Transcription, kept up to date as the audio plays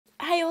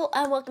Hey all,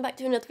 and welcome back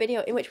to another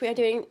video in which we are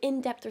doing an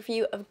in-depth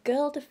review of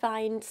Girl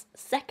Defined's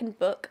second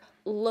book,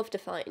 Love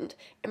Defined,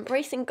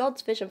 Embracing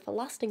God's Vision for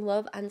Lasting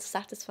Love and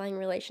Satisfying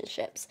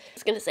Relationships. I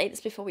was going to say this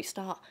before we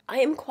start. I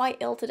am quite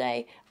ill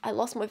today. I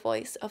lost my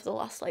voice over the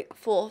last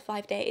 4 or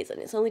 5 days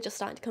and it's only just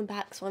starting to come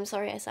back, so I'm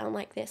sorry I sound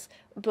like this,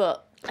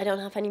 but I don't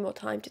have any more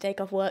time to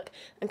take off work.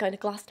 I'm going to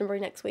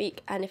Glastonbury next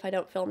week, and if I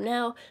don't film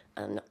now,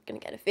 I'm not going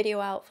to get a video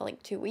out for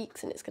 2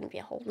 weeks and it's going to be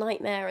a whole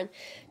nightmare, and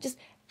just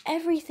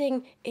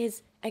everything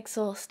is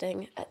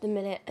exhausting at the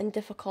minute and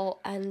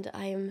difficult, and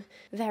I am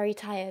very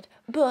tired.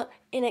 But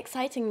in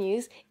exciting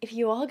news, if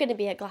you are going to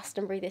be at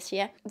Glastonbury this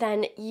year,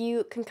 then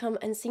you can come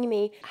and see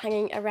me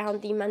hanging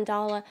around the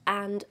Mandala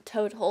and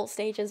Toad Hall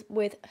stages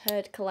with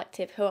Herd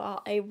Collective, who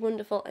are a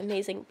wonderful,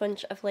 amazing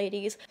bunch of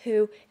ladies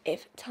who,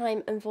 if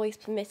time and voice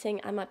permitting,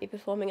 I might be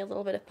performing a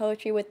little bit of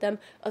poetry with them.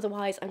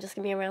 Otherwise, I'm just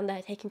going to be around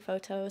there taking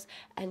photos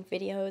and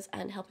videos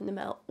and helping them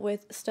out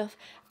with stuff,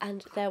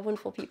 and they're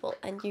wonderful people,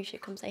 and you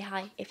should come say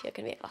hi if you're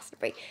going to be at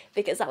Glastonbury,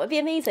 because that would be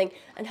amazing,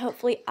 and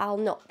hopefully I'll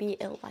not be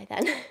ill by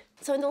then.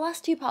 So in the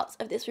last two parts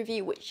of this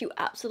review, which you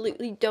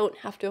absolutely don't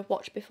have to have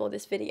watched before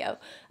this video,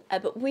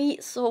 but we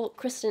saw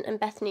Kristen and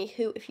Bethany,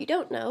 who, if you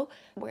don't know,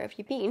 where have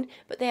you been,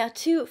 but they are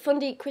two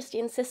fundy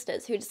Christian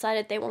sisters who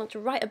decided they wanted to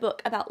write a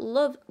book about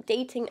love,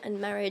 dating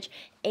and marriage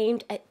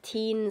aimed at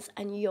teens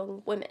and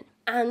young women.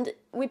 And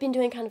we've been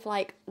doing kind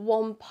of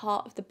one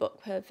part of the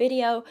book per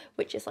video,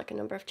 which is a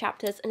number of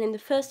chapters, and in the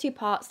first two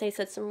parts they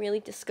said some really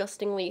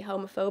disgustingly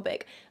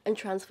homophobic and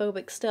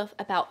transphobic stuff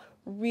about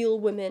real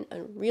women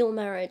and real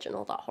marriage and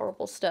all that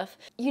horrible stuff.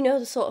 You know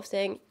the sort of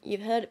thing,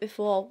 you've heard it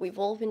before, we've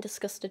all been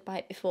disgusted by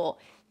it before,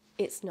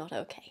 it's not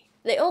okay.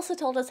 They also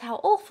told us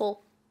how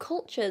awful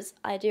culture's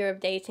idea of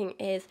dating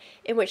is,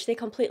 in which they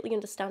completely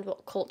understand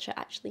what culture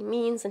actually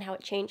means and how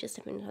it changes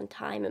depending on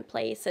time and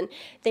place, and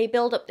they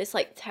build up this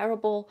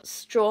terrible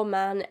straw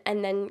man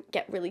and then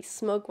get really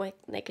smug when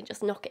they can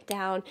just knock it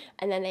down,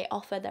 and then they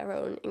offer their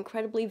own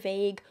incredibly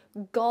vague,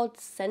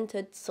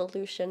 God-centered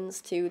solutions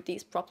to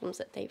these problems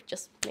that they've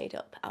just made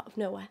up out of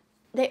nowhere.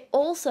 They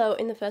also,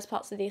 in the first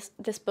parts of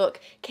this book,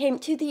 came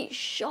to the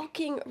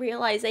shocking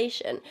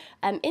realization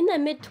in their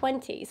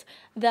mid-20s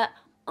that,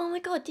 oh my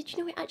god, did you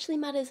know it actually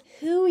matters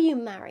who you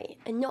marry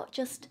and not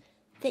just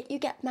that you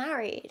get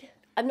married?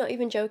 I'm not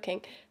even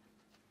joking.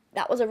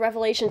 That was a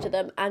revelation to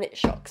them, and it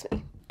shocks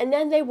me. And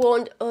then they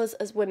warned us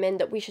as women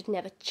that we should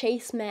never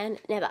chase men,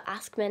 never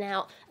ask men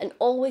out, and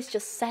always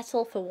just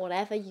settle for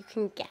whatever you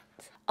can get.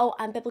 Oh,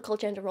 and biblical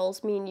gender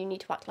roles mean you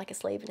need to act like a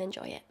slave and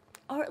enjoy it.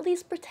 Or at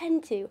least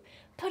pretend to.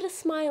 Put a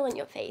smile on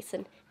your face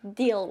and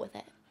deal with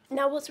it.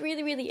 Now, what's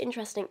really, really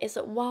interesting is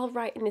that while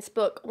writing this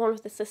book, one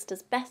of the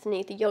sisters,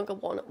 Bethany, the younger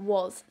one,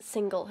 was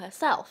single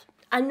herself.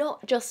 And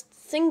not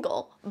just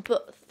single,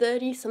 but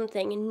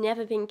 30-something,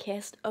 never been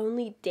kissed,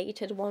 only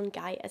dated one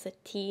guy as a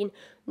teen,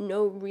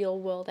 no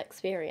real-world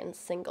experience,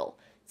 single.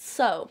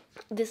 So,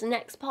 this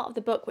next part of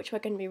the book, which we're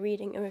going to be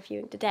reading and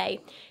reviewing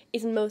today,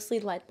 is mostly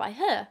led by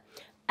her.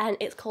 And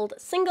it's called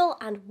Single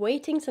and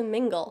Waiting to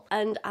Mingle.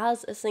 And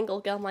as a single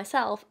girl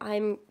myself,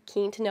 I'm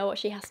keen to know what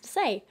she has to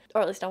say.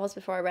 Or at least I was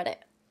before I read it.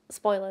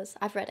 Spoilers,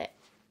 I've read it.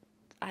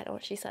 I know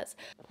what she says.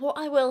 What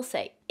I will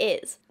say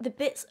is, the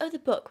bits of the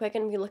book we're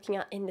going to be looking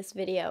at in this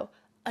video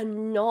are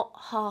not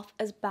half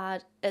as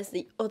bad as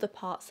the other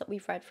parts that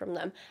we've read from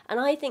them. And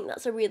I think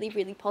that's a really,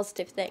 really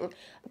positive thing.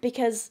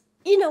 Because,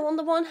 on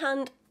the one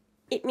hand,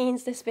 it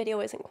means this video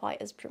isn't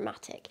quite as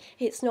dramatic.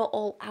 It's not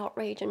all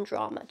outrage and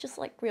drama, just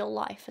like real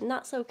life, and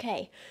that's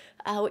okay.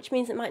 Which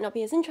means it might not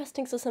be as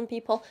interesting to some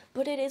people,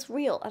 but it is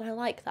real, and I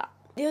like that.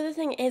 The other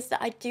thing is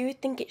that I do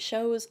think it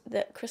shows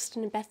that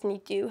Kristen and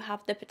Bethany do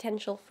have the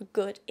potential for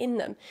good in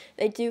them.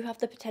 They do have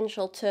the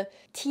potential to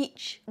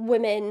teach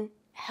women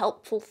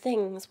helpful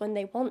things when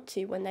they want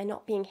to, when they're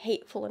not being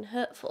hateful and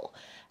hurtful.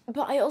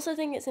 But I also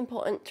think it's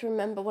important to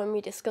remember when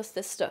we discuss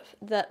this stuff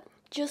that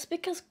just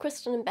because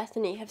Kristen and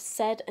Bethany have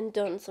said and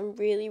done some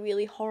really,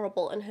 really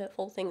horrible and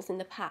hurtful things in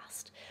the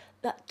past,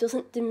 that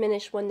doesn't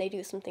diminish when they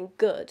do something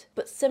good.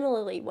 But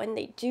similarly, when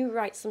they do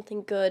write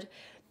something good,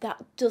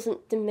 that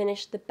doesn't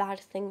diminish the bad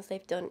things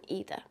they've done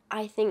either.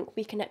 I think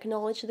we can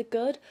acknowledge the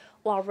good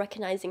while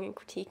recognising and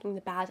critiquing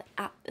the bad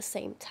at the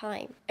same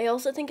time. I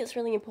also think it's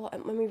really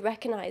important when we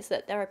recognise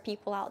that there are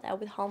people out there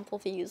with harmful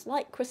views,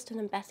 like Kristen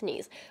and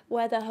Bethany's,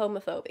 where they're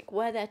homophobic,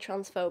 where they're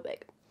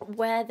transphobic,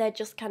 where they're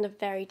just kind of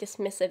very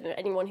dismissive of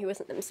anyone who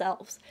isn't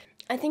themselves.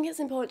 I think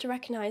it's important to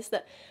recognise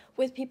that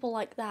with people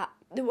like that,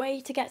 the way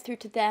to get through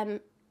to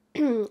them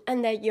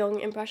and their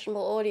young,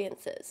 impressionable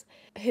audiences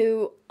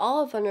who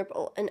are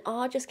vulnerable and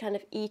are just kind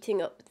of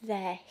eating up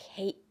their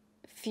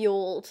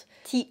hate-fueled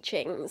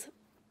teachings,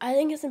 I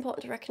think it's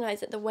important to recognise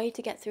that the way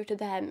to get through to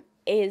them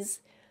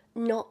is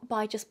not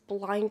by just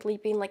blindly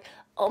being like,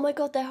 oh my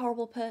god, they're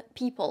horrible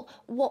people,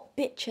 what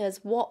bitches,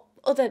 what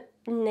other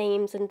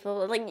names, and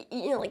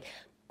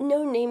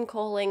no name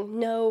calling,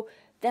 no,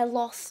 they're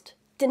lost,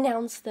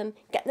 denounce them,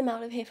 get them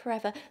out of here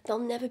forever, they'll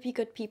never be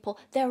good people,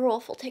 they're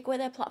awful, take away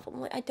their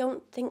platform. Like, I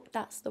don't think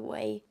that's the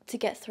way to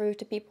get through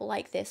to people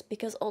like this,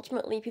 because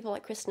ultimately people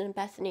like Kristen and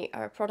Bethany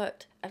are a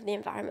product of the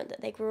environment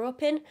that they grew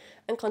up in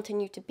and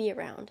continue to be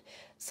around.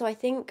 So I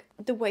think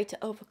the way to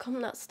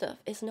overcome that stuff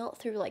is not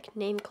through like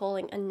name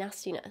calling and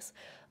nastiness,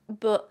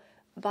 but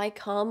by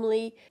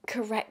calmly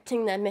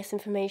correcting their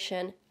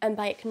misinformation and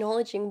by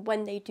acknowledging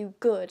when they do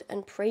good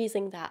and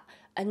praising that,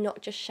 and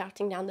not just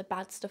shouting down the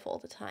bad stuff all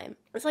the time.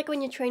 It's like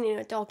when you're training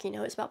a dog, you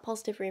know, it's about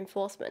positive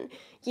reinforcement.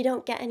 You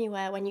don't get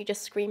anywhere when you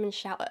just scream and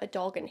shout at a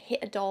dog and hit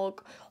a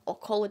dog or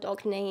call a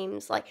dog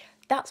names. Like,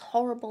 that's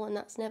horrible and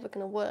that's never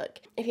going to work.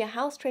 If you're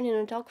house training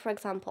a dog, for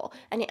example,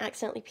 and it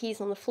accidentally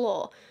pees on the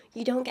floor,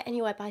 you don't get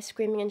anywhere by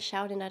screaming and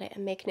shouting at it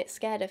and making it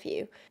scared of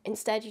you.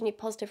 Instead, you need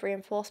positive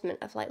reinforcement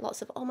of like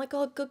lots of, oh my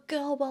god, good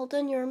girl, well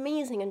done, you're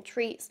amazing, and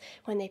treats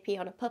when they pee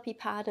on a puppy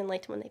pad and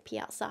later when they pee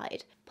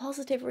outside.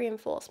 Positive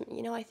reinforcement,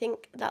 you know, I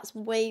think that's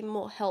way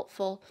more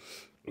helpful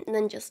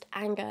than just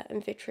anger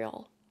and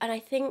vitriol. And I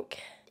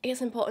think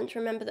it's important to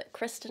remember that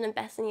Kristen and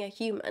Bethany are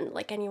human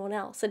like anyone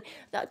else, and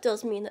that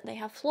does mean that they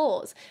have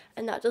flaws,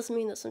 and that does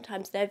mean that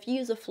sometimes their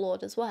views are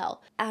flawed as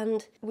well.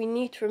 And we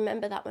need to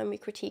remember that when we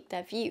critique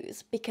their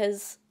views,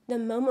 because the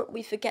moment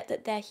we forget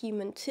that they're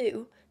human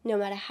too, no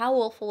matter how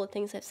awful the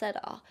things they've said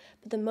are,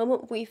 but the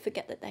moment we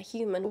forget that they're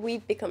human,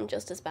 we've become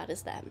just as bad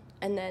as them,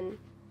 and then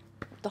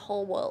the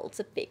whole world's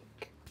a big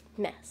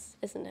mess,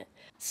 isn't it?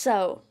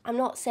 So I'm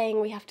not saying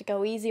we have to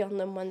go easy on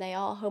them when they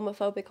are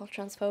homophobic or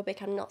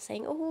transphobic. I'm not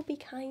saying, oh, be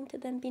kind to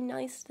them, be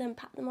nice to them,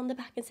 pat them on the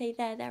back and say,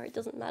 there, it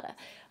doesn't matter.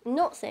 I'm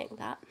not saying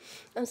that.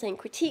 I'm saying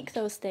critique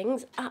those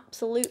things,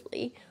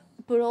 absolutely,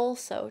 but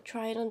also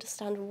try and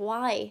understand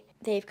why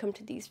they've come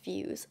to these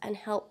views and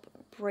help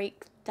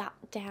break that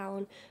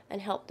down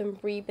and help them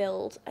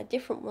rebuild a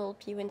different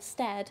worldview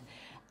instead,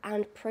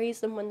 and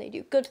praise them when they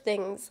do good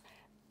things,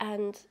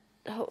 and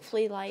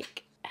hopefully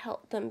like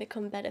help them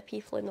become better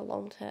people in the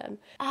long term.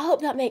 I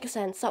hope that makes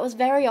sense. That was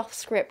very off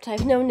script. I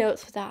have no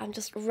notes for that. I'm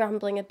just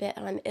rambling a bit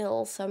and I'm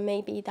ill, so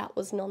maybe that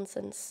was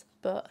nonsense,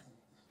 but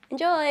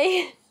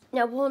enjoy!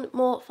 Now, one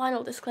more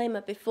final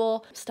disclaimer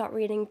before I start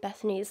reading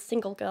Bethany's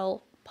single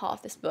girl part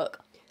of this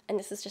book. And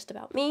this is just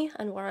about me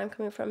and where I'm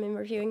coming from in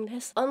reviewing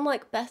this.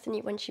 Unlike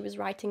Bethany when she was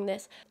writing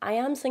this, I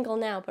am single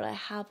now, but I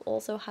have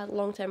also had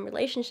long-term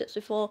relationships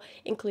before,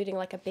 including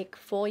like a big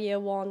 4-year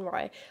one where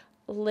I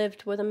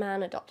lived with a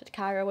man, adopted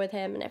Kyra with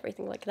him and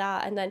everything like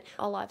that, and then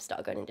our lives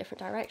started going in different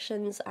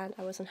directions and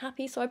I was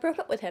unhappy, so I broke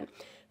up with him.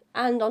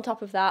 And on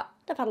top of that,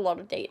 I've had a lot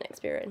of dating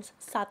experience,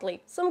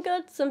 sadly. Some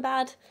good, some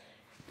bad.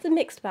 It's a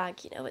mixed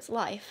bag, you know, it's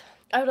life.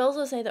 I would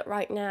also say that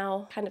right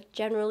now, kind of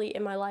generally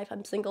in my life,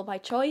 I'm single by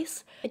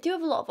choice. I do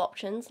have a lot of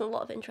options and a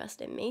lot of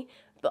interest in me,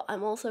 but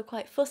I'm also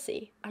quite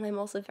fussy and I'm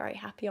also very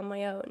happy on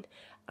my own.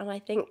 And I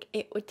think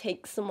it would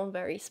take someone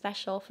very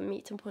special for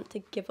me to want to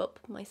give up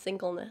my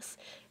singleness,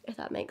 if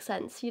that makes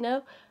sense, you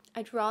know?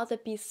 I'd rather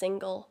be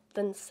single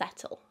than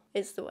settle,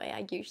 is the way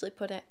I usually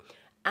put it.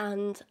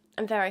 And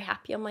I'm very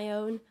happy on my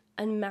own,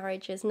 and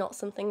marriage is not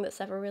something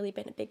that's ever really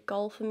been a big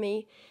goal for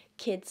me.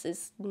 Kids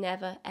is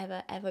never,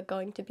 ever, ever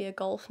going to be a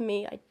goal for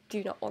me. I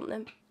do not want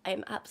them. I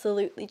am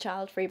absolutely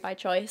child-free by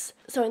choice.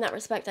 So in that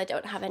respect, I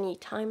don't have any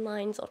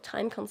timelines or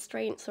time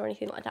constraints or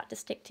anything like that to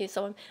stick to.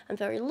 So I'm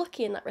very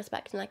lucky in that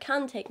respect, and I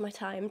can take my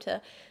time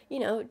to, you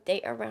know,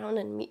 date around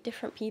and meet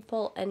different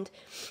people and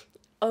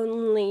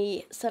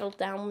only settle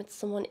down with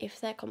someone if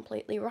they're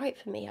completely right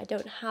for me. I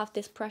don't have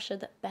this pressure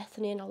that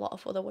Bethany and a lot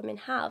of other women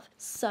have.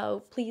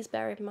 So please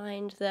bear in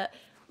mind that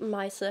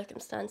my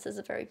circumstances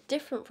are very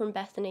different from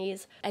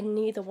Bethany's, and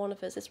neither one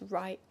of us is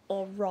right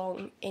or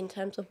wrong in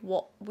terms of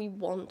what we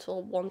want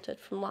or wanted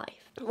from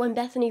life. When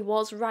Bethany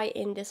was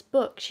writing this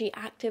book, she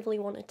actively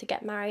wanted to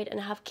get married and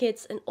have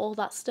kids and all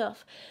that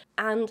stuff.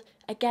 And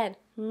again,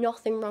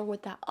 nothing wrong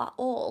with that at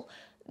all.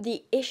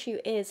 The issue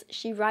is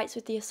she writes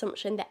with the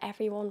assumption that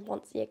everyone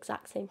wants the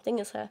exact same thing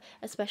as her,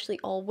 especially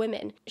all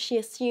women. She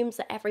assumes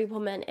that every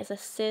woman is a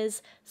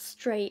cis,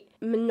 straight,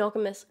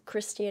 monogamous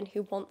Christian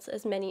who wants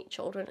as many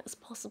children as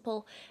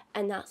possible,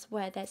 and that's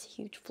where there's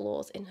huge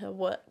flaws in her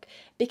work.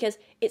 Because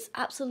it's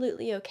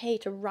absolutely okay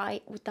to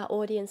write with that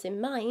audience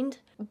in mind,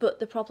 but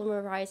the problem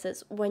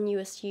arises when you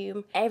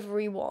assume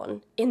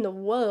everyone in the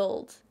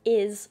world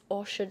is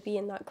or should be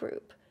in that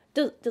group.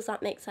 Does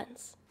that make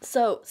sense?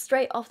 So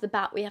straight off the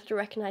bat, we have to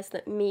recognise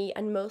that me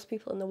and most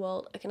people in the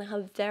world are going to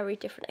have very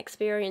different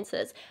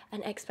experiences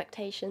and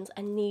expectations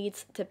and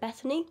needs to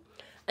Bethany.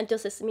 And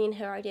does this mean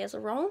her ideas are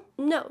wrong?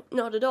 No,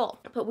 not at all.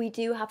 But we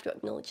do have to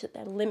acknowledge that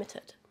they're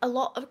limited. A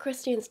lot of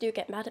Christians do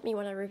get mad at me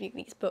when I review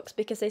these books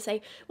because they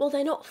say, well,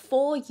 they're not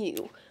for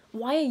you.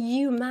 Why are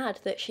you mad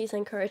that she's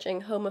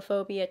encouraging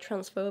homophobia,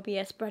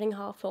 transphobia, spreading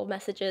harmful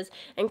messages,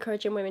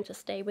 encouraging women to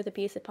stay with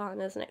abusive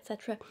partners, and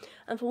etc.?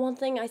 And for one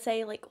thing, I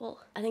say, like,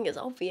 well, I think it's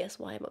obvious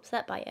why I'm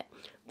upset by it.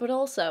 But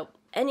also,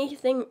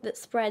 anything that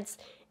spreads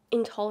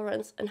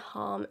intolerance and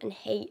harm and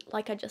hate,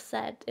 like I just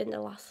said in the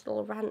last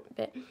little rant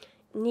bit,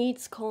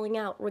 needs calling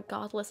out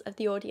regardless of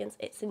the audience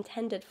it's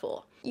intended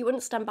for. You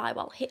wouldn't stand by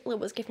while Hitler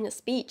was giving a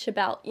speech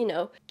about,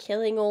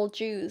 killing all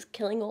Jews,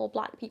 killing all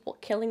black people,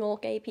 killing all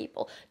gay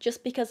people,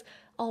 just because,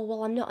 oh,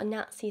 well, I'm not a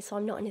Nazi, so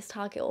I'm not in his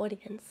target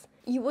audience.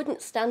 You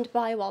wouldn't stand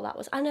by while that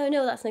was, I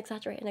know that's an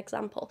exaggerated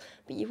example,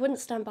 but you wouldn't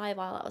stand by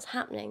while that was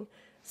happening,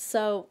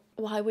 so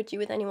why would you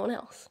with anyone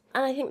else?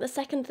 And I think the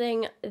second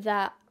thing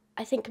that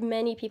I think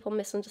many people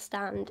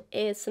misunderstand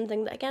is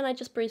something that, again, I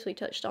just briefly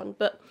touched on,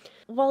 but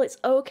while it's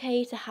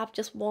okay to have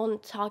just one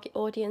target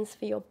audience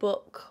for your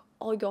book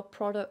or your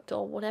product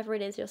or whatever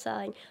it is you're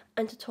selling,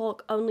 and to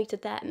talk only to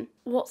them,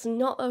 what's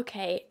not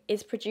okay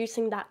is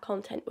producing that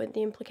content with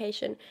the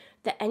implication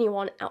that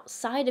anyone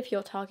outside of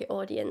your target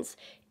audience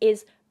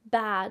is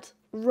bad,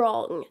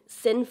 wrong,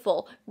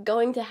 sinful,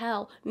 going to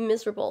hell,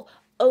 miserable,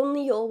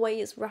 only your way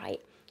is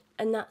right.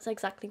 And that's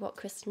exactly what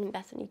Kristen and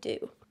Bethany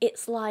do.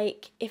 It's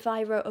like if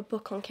I wrote a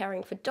book on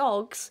caring for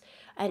dogs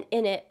and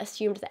in it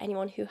assumed that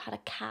anyone who had a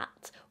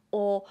cat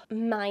or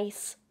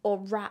mice or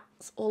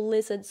rats or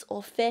lizards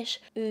or fish,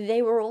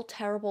 they were all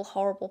terrible,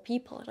 horrible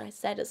people. And I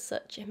said as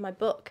such in my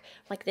book,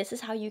 like, this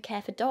is how you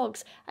care for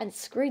dogs, and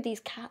screw these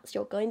cats,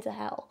 you're going to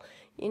hell.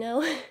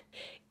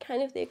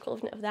 Kind of the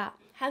equivalent of that.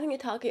 Having a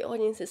target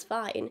audience is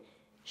fine.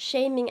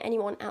 Shaming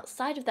anyone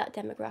outside of that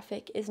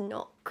demographic is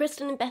not.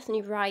 Kristen and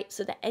Bethany write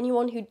so that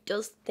anyone who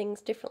does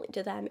things differently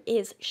to them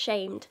is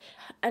shamed.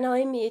 And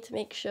I'm here to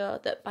make sure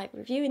that by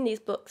reviewing these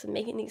books and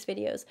making these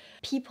videos,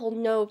 people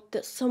know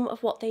that some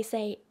of what they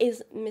say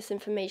is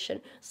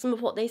misinformation, some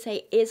of what they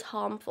say is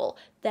harmful,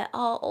 there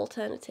are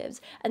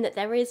alternatives, and that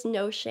there is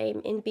no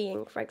shame in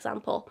being, for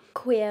example,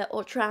 queer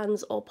or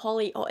trans or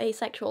poly or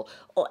asexual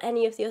or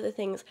any of the other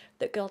things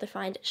that Girl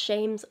Defined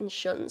shames and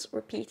shuns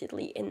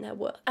repeatedly in their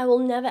work. I will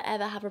never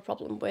ever have a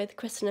problem with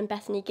Kristen and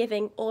Bethany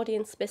giving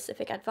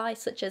audience-specific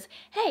advice such as,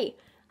 hey,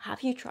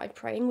 have you tried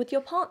praying with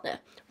your partner?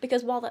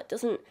 Because while that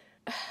doesn't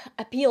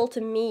appeal to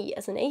me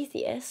as an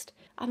atheist,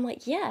 I'm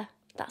like, yeah,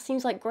 that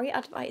seems like great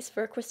advice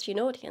for a Christian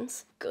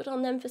audience. Good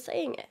on them for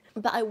saying it.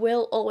 But I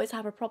will always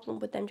have a problem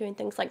with them doing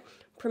things like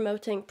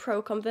promoting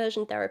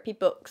pro-conversion therapy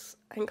books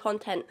and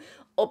content,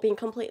 or being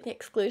completely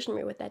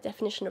exclusionary with their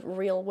definition of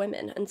real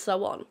women, and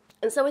so on.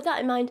 And so with that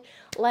in mind,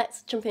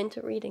 let's jump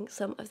into reading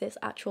some of this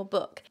actual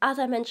book. As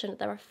I mentioned,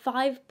 there are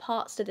 5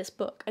 parts to this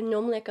book, and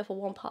normally I go for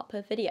 1 part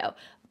per video,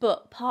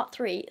 but part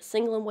 3,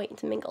 Single and Waiting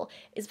to Mingle,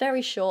 is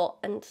very short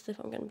and, if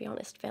I'm going to be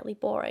honest, fairly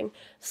boring.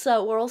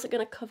 So we're also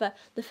going to cover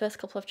the first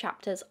couple of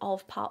chapters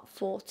of part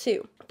 4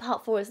 too.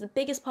 Part 4 is the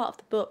biggest part of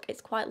the book,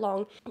 it's quite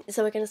long,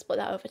 so we're going to split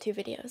that over 2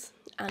 videos,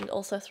 and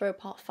also throw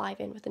part 5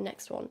 in with the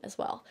next one as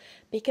well,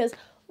 because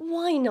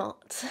why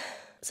not?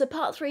 So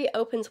part 3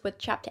 opens with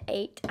chapter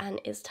 8 and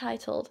is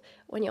titled,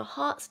 When Your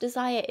Heart's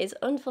Desire is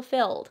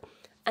Unfulfilled.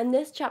 And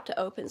this chapter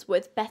opens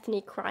with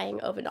Bethany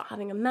crying over not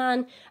having a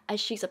man as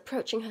she's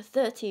approaching her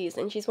 30s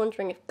and she's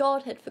wondering if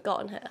God had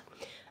forgotten her.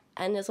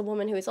 And as a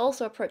woman who is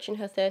also approaching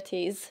her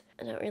 30s,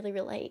 I don't really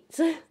relate.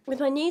 With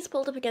my knees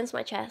pulled up against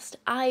my chest,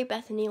 I,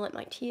 Bethany, let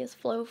my tears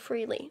flow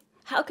freely.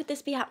 How could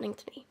this be happening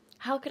to me?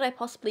 How could I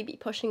possibly be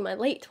pushing my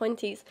late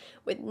 20s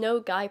with no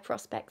guy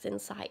prospects in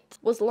sight?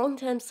 Was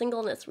long-term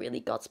singleness really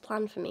God's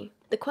plan for me?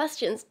 The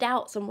questions,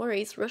 doubts, and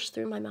worries rushed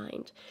through my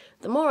mind.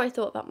 The more I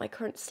thought about my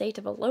current state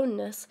of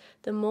aloneness,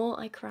 the more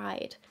I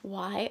cried.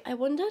 Why, I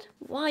wondered?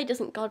 Why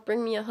doesn't God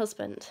bring me a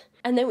husband?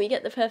 And then we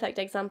get the perfect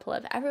example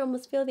of everyone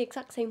must feel the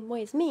exact same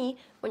way as me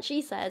when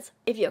she says,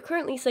 if you're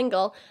currently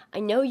single,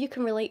 I know you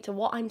can relate to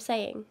what I'm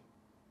saying.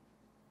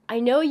 I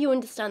know you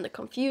understand the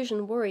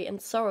confusion, worry,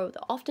 and sorrow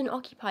that often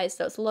occupies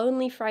those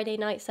lonely Friday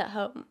nights at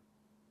home.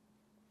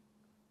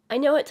 I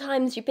know at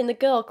times you've been the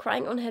girl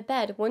crying on her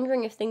bed,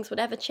 wondering if things would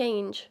ever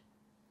change.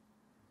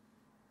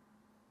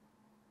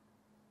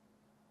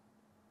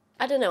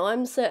 I don't know,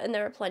 I'm certain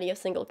there are plenty of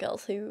single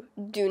girls who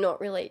do not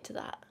relate to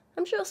that.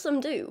 I'm sure some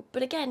do,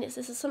 but again, it's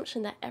this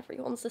assumption that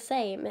everyone's the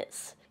same.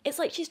 It's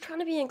like she's trying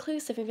to be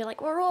inclusive and be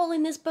like, we're all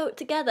in this boat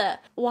together,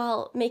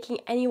 while making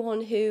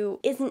anyone who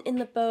isn't in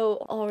the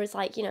boat or is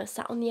like,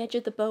 sat on the edge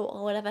of the boat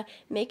or whatever,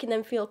 making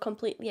them feel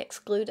completely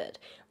excluded.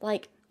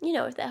 Like,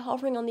 if they're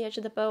hovering on the edge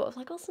of the boat, of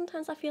like, oh,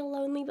 sometimes I feel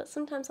lonely, but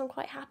sometimes I'm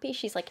quite happy.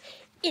 She's like,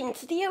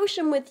 into the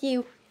ocean with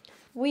you.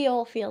 We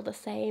all feel the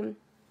same.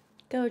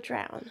 Go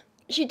drown.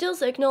 She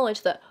does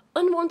acknowledge that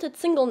unwanted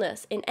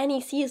singleness in any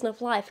season of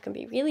life can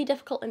be really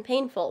difficult and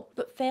painful,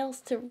 but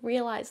fails to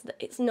realise that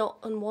it's not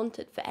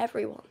unwanted for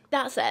everyone.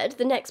 That said,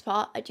 the next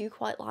part I do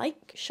quite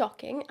like.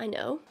 Shocking, I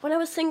know. When I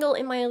was single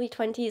in my early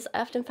 20s,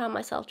 I often found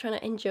myself trying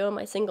to endure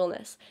my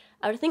singleness.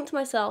 I would think to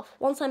myself,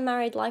 once I'm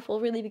married, life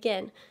will really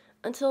begin.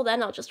 Until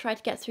then, I'll just try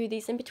to get through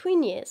these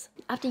in-between years.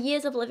 After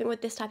years of living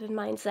with this type of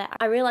mindset,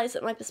 I realised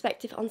that my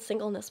perspective on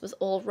singleness was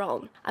all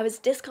wrong. I was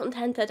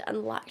discontented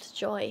and lacked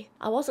joy.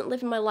 I wasn't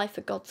living my life for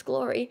God's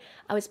glory,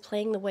 I was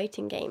playing the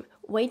waiting game,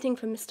 waiting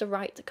for Mr.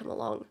 Right to come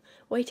along,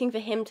 waiting for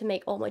him to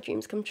make all my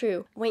dreams come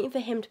true, waiting for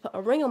him to put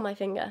a ring on my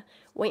finger,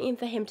 waiting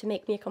for him to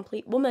make me a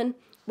complete woman,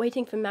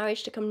 waiting for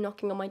marriage to come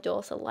knocking on my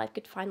door so life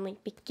could finally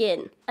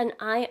begin. And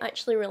I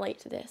actually relate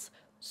to this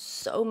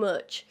so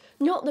much.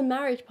 Not the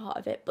marriage part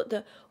of it, but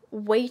the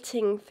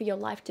waiting for your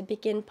life to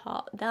begin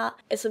part, that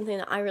is something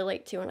that I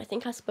relate to, and I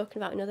think I've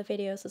spoken about in other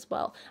videos as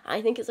well.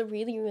 I think it's a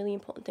really, really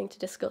important thing to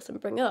discuss and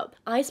bring up.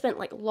 I spent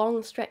like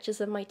long stretches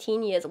of my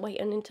teen years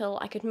waiting until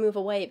I could move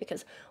away,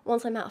 because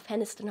once I'm out of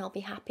Henniston, I'll be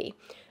happy.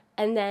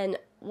 And then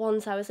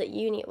once I was at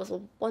uni, it was,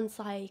 well, once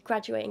I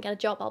graduate and get a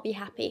job, I'll be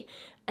happy.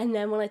 And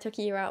then when I took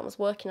a year out and was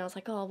working, I was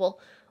like, oh, well,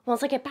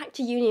 once I get back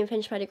to uni and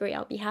finish my degree,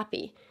 I'll be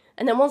happy.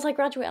 And then once I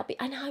graduate, I'll be...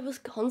 And I was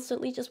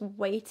constantly just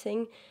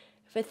waiting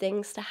for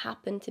things to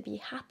happen to be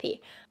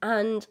happy.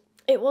 And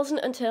it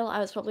wasn't until I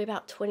was probably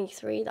about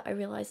 23 that I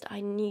realised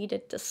I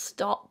needed to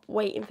stop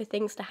waiting for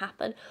things to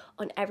happen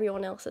on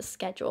everyone else's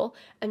schedule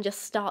and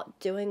just start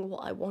doing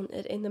what I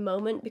wanted in the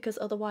moment, because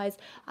otherwise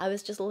I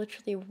was just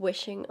literally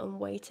wishing and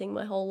waiting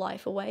my whole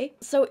life away.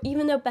 So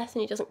even though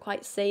Bethany doesn't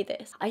quite say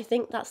this, I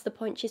think that's the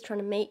point she's trying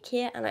to make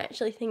here, and I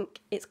actually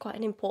think it's quite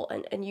an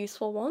important and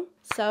useful one.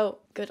 So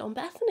good on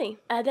Bethany.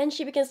 Then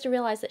she begins to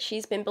realise that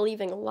she's been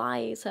believing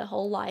lies her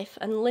whole life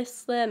and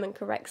lists them and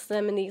corrects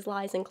them, and these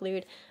lies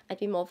include: I'd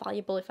be more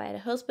valuable if I had a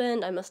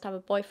husband, I must have a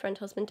boyfriend,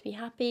 husband to be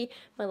happy,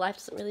 my life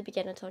doesn't really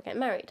begin until I get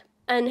married.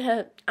 And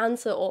her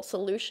answer or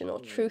solution or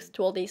truth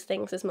to all these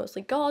things is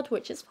mostly God,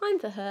 which is fine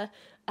for her.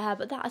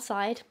 But that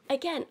aside,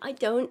 again, I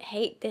don't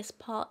hate this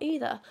part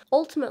either.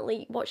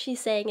 Ultimately, what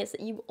she's saying is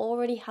that you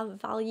already have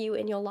value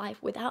in your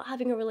life without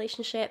having a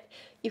relationship.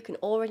 You can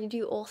already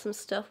do awesome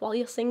stuff while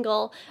you're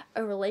single.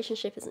 A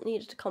relationship isn't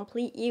needed to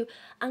complete you.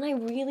 And I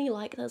really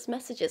like those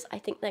messages. I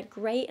think they're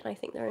great, and I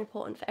think they're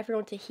important for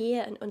everyone to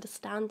hear and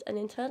understand and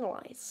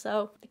internalize.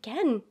 So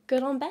again,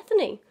 good on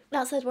Bethany.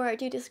 That said, where I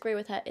do disagree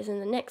with her is in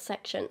the next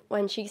section,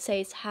 when she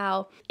says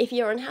how if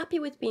you're unhappy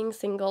with being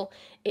single,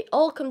 it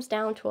all comes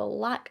down to a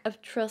lack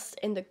of trust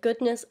in the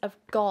goodness of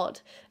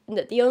God, and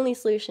that the only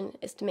solution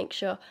is to make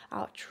sure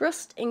our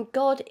trust in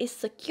God is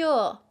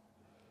secure.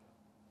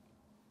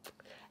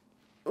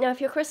 Now,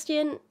 if you're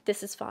Christian,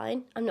 this is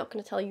fine. I'm not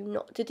going to tell you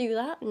not to do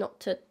that, not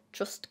to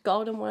trust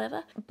God and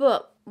whatever.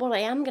 But what I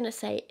am going to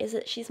say is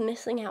that she's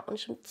missing out on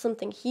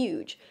something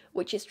huge,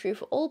 which is true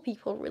for all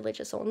people,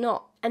 religious or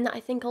not. And that I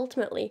think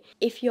ultimately,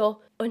 if you're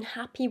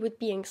unhappy with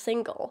being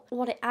single,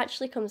 what it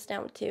actually comes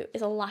down to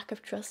is a lack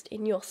of trust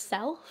in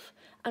yourself.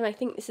 And I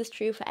think this is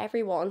true for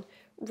everyone,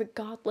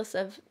 regardless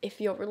of if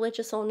you're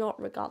religious or not,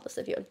 regardless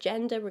of your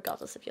gender,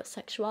 regardless of your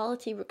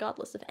sexuality,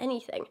 regardless of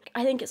anything.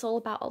 I think it's all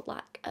about a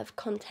lack of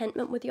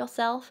contentment with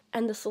yourself,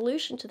 and the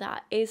solution to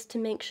that is to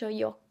make sure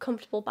you're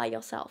comfortable by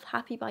yourself,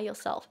 happy by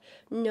yourself,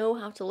 know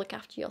how to look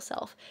after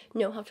yourself,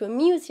 know how to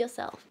amuse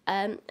yourself.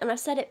 And I've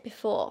said it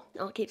before,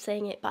 I'll keep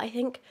saying it, but I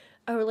think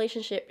a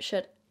relationship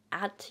should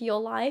add to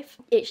your life.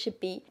 It should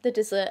be the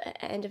dessert at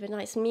the end of a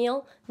nice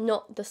meal,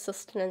 not the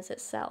sustenance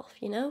itself,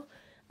 you know?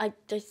 I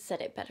just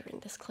said it better in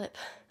this clip.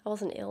 I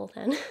wasn't ill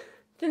then.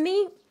 For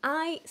me,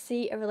 I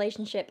see a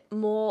relationship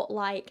more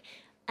like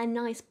a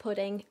nice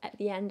pudding at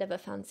the end of a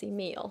fancy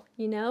meal,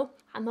 you know?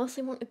 I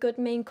mostly want a good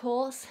main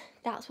course.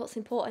 That's what's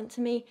important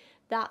to me.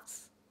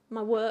 That's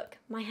my work,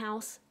 my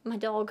house, my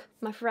dog,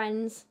 my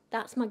friends.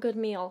 That's my good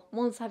meal.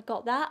 Once I've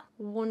got that,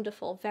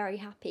 wonderful, very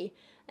happy.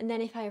 And then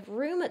if I have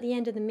room at the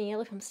end of the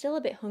meal, if I'm still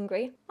a bit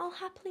hungry, I'll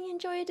happily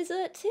enjoy a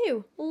dessert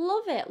too.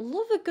 Love it.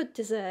 Love a good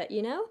dessert,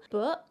 you know?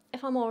 But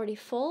if I'm already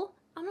full,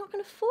 I'm not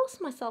going to force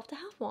myself to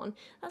have one.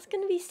 That's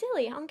going to be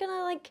silly. I'm going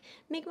to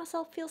make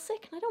myself feel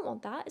sick, and I don't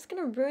want that. It's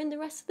going to ruin the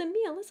rest of the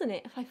meal, isn't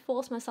it? If I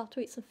force myself to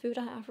eat some food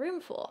I don't have room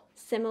for.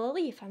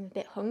 Similarly, if I'm a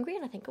bit hungry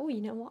and I think, oh,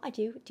 you know what, I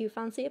do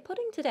fancy a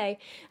pudding today.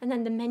 And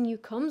then the menu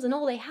comes and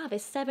all they have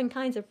is 7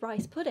 kinds of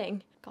rice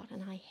pudding. God,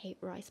 and I hate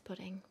rice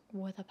pudding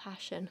with a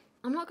passion.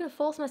 I'm not going to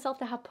force myself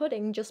to have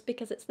pudding just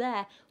because it's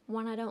there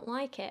when I don't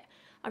like it.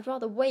 I'd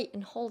rather wait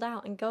and hold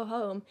out and go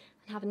home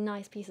and have a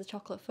nice piece of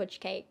chocolate fudge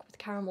cake with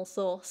caramel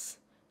sauce.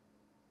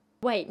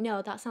 Wait,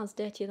 no, that sounds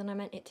dirtier than I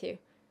meant it to.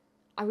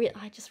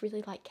 I just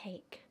really like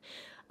cake.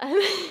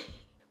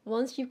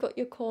 Once you've got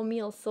your core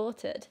meal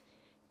sorted,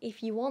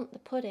 if you want the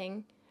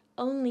pudding,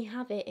 only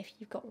have it if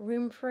you've got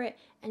room for it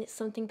and it's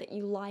something that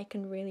you like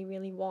and really,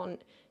 really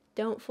want.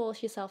 Don't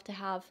force yourself to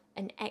have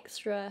an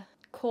extra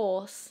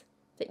course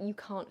that you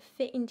can't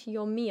fit into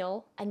your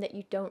meal and that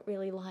you don't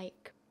really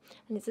like.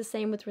 And it's the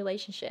same with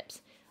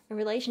relationships. A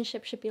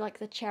relationship should be like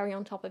the cherry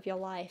on top of your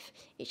life.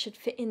 It should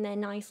fit in there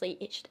nicely.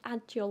 It should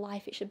add to your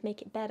life. It should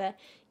make it better.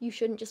 You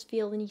shouldn't just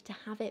feel the need to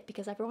have it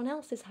because everyone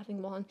else is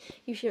having one.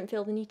 You shouldn't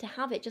feel the need to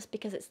have it just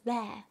because it's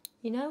there,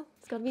 you know?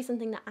 It's got to be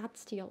something that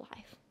adds to your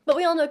life. But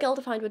we all know Girl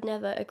Defined would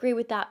never agree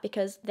with that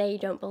because they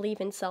don't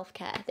believe in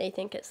self-care. They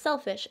think it's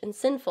selfish and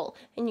sinful,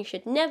 and you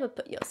should never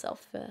put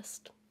yourself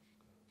first.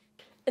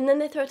 And then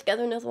they throw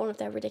together another one of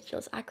their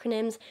ridiculous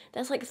acronyms.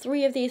 There's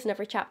 3 of these in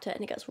every chapter,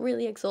 and it gets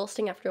really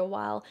exhausting after a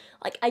while.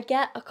 I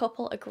get a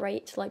couple are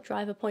great to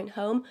drive a point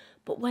home,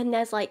 but when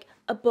there's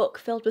a book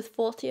filled with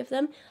 40 of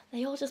them,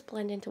 they all just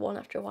blend into one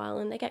after a while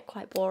and they get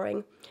quite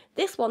boring.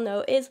 This one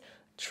though is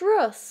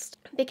trust,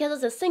 because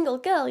as a single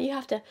girl you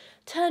have to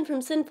turn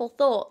from sinful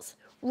thoughts,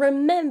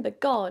 remember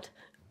God,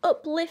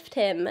 uplift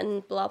him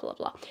and blah blah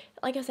blah.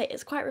 Like I say,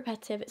 it's quite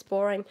repetitive, it's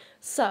boring.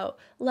 So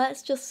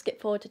let's just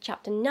skip forward to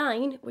chapter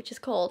 9, which is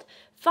called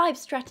 5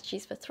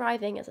 Strategies for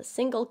Thriving as a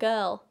Single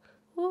Girl.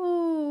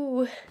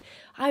 Ooh,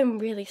 I'm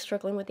really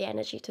struggling with the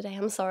energy today,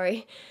 I'm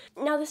sorry.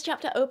 Now this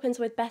chapter opens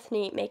with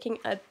Bethany making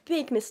a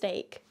big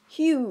mistake.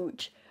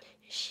 Huge.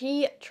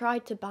 She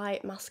tried to buy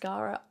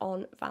mascara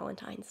on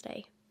Valentine's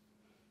Day.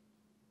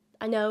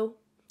 I know,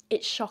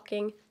 it's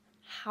shocking.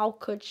 How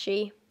could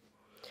she?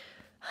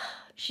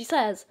 She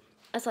says,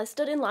 as I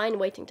stood in line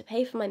waiting to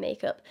pay for my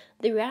makeup,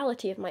 the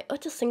reality of my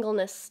utter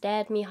singleness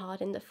stared me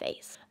hard in the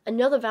face.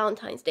 Another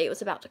Valentine's Day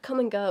was about to come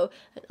and go,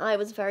 and I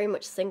was very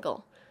much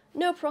single.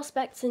 No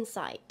prospects in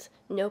sight,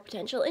 no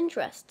potential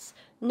interests,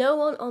 no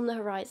one on the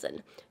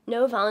horizon,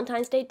 no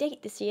Valentine's Day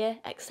date this year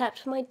except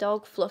for my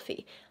dog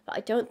Fluffy, but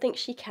I don't think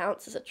she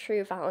counts as a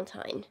true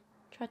Valentine.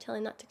 Try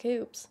telling that to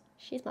Coops.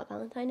 She's my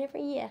Valentine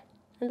every year.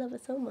 I love her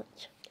so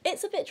much.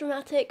 It's a bit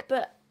dramatic,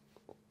 but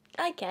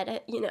I get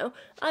it, you know.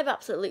 I've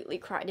absolutely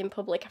cried in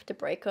public after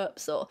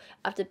breakups or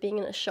after being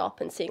in a shop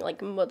and seeing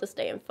like Mother's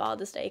Day and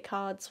Father's Day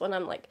cards when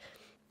I'm like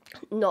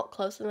not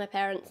close with my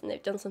parents and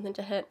they've done something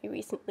to hurt me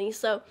recently,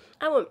 so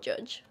I won't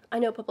judge. I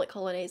know public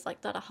holidays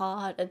like that are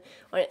hard, and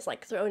when it's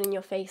like thrown in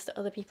your face that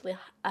other people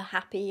are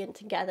happy and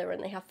together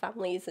and they have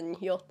families and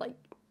you're like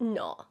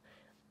not.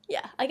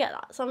 Yeah, I get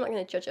that, so I'm not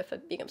going to judge her for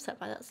being upset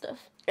by that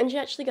stuff. And she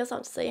actually goes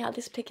on to say how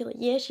this particular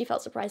year she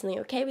felt surprisingly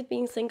okay with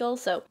being single,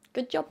 so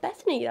good job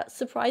Bethany, that's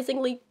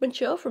surprisingly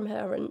mature from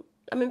her and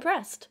I'm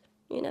impressed,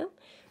 you know?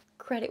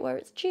 Credit where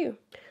it's due.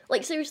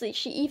 Like seriously,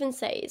 she even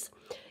says,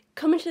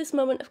 coming to this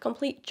moment of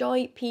complete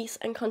joy, peace,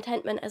 and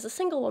contentment as a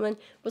single woman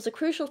was a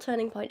crucial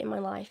turning point in my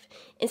life.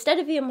 Instead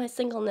of viewing my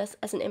singleness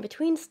as an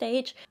in-between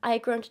stage, I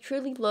had grown to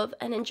truly love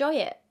and enjoy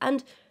it.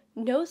 And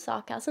no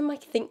sarcasm, I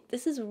think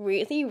this is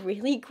really,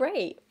 really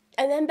great.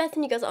 And then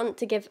Bethany goes on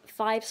to give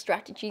 5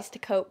 strategies to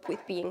cope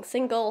with being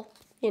single,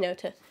 you know,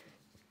 to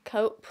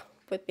cope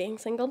with being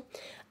single.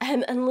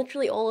 And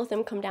literally all of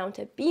them come down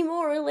to be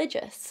more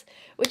religious,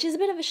 which is a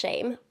bit of a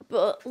shame,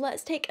 but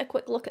let's take a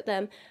quick look at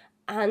them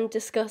and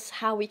discuss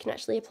how we can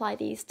actually apply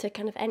these to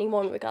kind of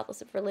anyone,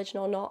 regardless of religion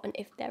or not, and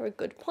if they're a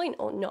good point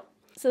or not.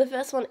 So the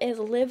first one is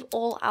live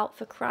all out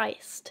for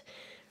Christ.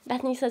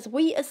 Bethany says,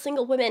 we as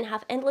single women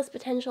have endless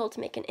potential to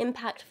make an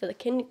impact for the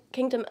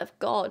kingdom of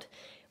God.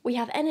 We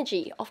have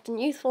energy, often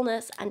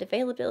youthfulness, and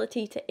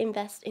availability to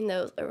invest in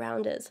those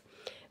around us.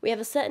 We have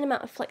a certain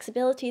amount of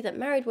flexibility that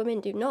married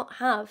women do not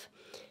have.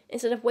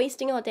 Instead of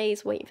wasting our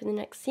days waiting for the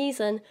next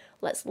season,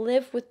 let's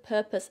live with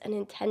purpose and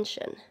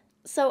intention.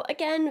 So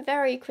again,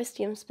 very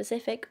Christian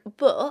specific,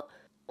 but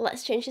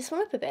let's change this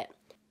one up a bit.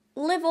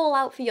 Live all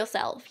out for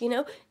yourself, you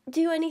know?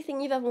 Do anything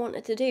you've ever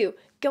wanted to do.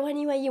 Go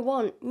anywhere you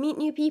want. Meet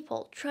new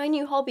people. Try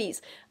new hobbies.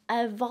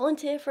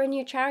 Volunteer for a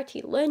new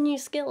charity. Learn new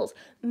skills.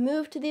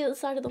 Move to the other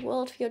side of the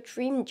world for your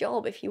dream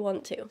job if you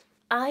want to.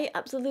 I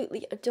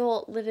absolutely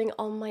adore living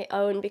on my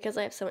own because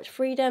I have so much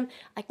freedom.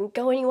 I can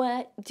go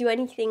anywhere, do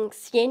anything,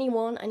 see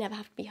anyone. I never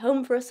have to be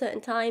home for a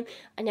certain time.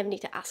 I never need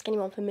to ask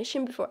anyone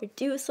permission before I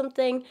do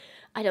something.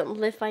 I don't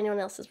live by anyone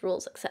else's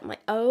rules except my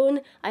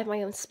own. I have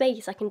my own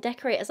space. I can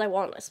decorate as I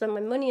want. I spend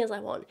my money as I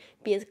want.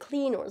 Be as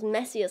clean or as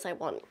messy as I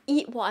want.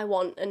 Eat what I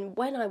want and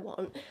when I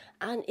want.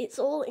 And it's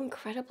all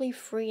incredibly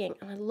freeing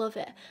and I love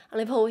it.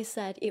 And I've always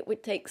said it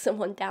would take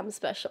someone damn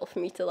special for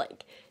me to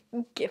like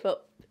give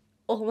up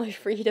all my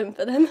freedom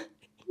for them,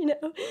 you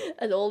know,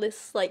 and all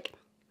this like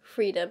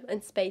freedom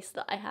and space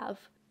that I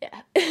have.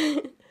 Yeah.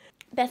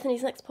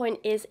 Bethany's next point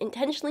is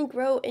intentionally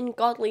grow in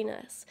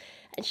godliness.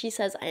 And she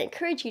says, I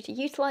encourage you to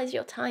utilize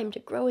your time to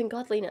grow in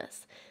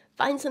godliness.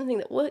 Find something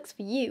that works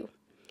for you.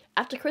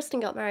 After Kristen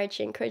got married,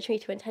 she encouraged me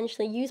to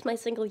intentionally use my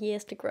single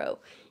years to grow.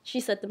 She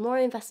said, the more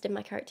I invest in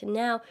my character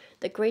now,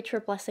 the greater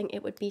a blessing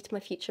it would be to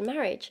my future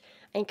marriage.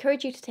 I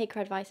encourage you to take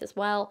her advice as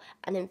well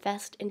and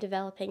invest in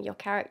developing your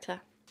character.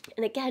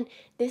 And again,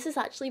 this is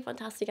actually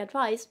fantastic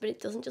advice, but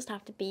it doesn't just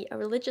have to be a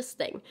religious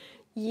thing.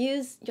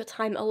 Use your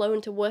time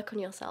alone to work on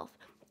yourself.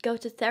 Go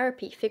to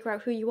therapy, figure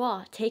out who you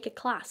are, take a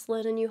class,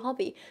 learn a new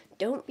hobby.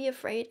 Don't be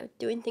afraid of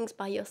doing things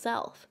by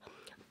yourself.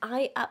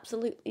 I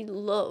absolutely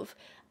love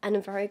and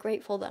I'm very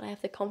grateful that I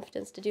have the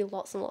confidence to do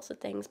lots and lots of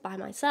things by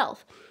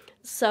myself.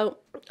 So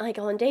I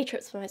go on day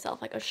trips for myself,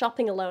 I go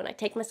shopping alone, I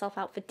take myself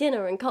out for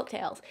dinner and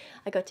cocktails,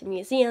 I go to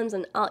museums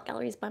and art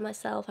galleries by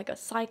myself, I go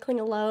cycling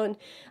alone,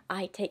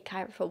 I take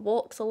Kyra for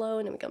walks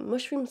alone, and we go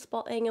mushroom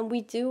spotting, and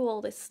we do all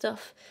this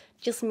stuff,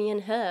 just me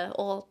and her,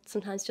 or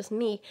sometimes just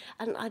me,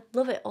 and I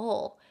love it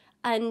all.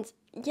 And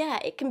yeah,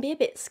 it can be a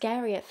bit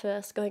scary at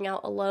first going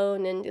out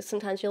alone, and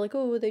sometimes you're like,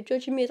 oh, are they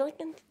judging me? It's like,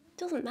 it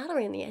doesn't matter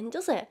in the end,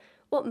 does it?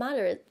 What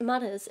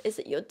matters is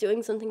that you're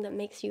doing something that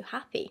makes you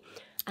happy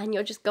and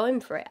you're just going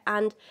for it.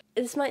 And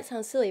this might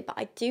sound silly, but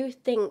I do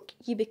think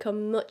you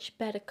become much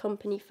better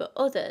company for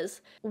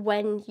others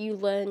when you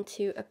learn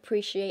to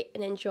appreciate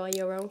and enjoy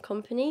your own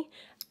company.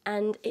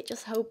 And it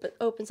just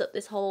opens up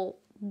this whole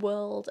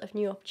world of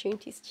new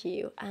opportunities to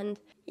you. And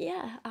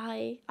yeah,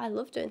 I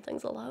love doing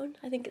things alone.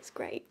 I think it's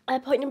great.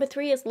 Point number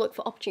 3 is look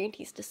for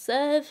opportunities to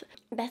serve.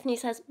 Bethany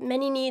says,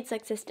 many needs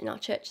exist in our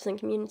churches and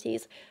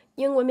communities.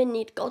 Young women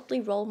need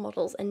godly role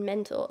models and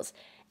mentors.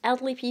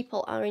 Elderly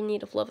people are in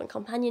need of love and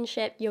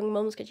companionship. Young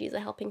mums could use a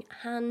helping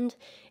hand.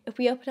 If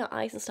we open our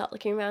eyes and start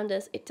looking around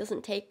us, it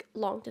doesn't take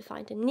long to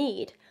find a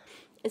need.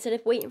 Instead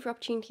of waiting for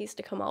opportunities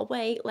to come our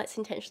way, let's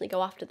intentionally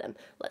go after them.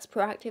 Let's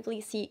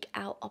proactively seek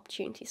out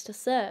opportunities to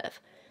serve.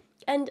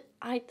 And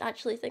I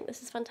actually think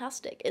this is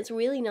fantastic. It's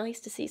really nice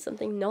to see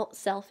something not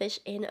selfish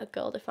in a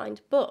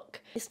girl-defined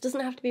book. This doesn't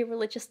have to be a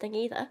religious thing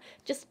either.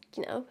 Just,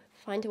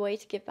 find a way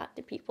to give back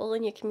to people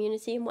in your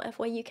community in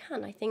whatever way you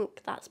can. I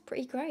think that's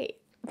pretty great.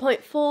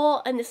 Point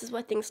 4, and this is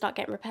where things start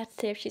getting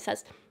repetitive, she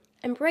says,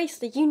 embrace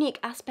the unique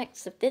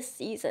aspects of this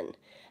season.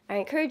 I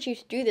encourage you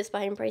to do this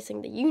by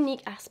embracing the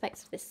unique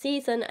aspects of this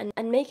season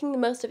and making the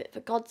most of it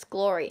for God's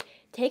glory.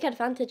 Take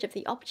advantage of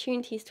the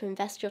opportunities to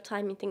invest your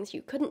time in things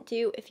you couldn't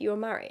do if you were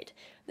married.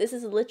 This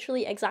is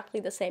literally exactly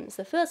the same as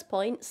the first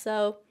point,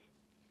 so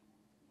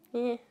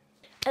yeah.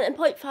 And then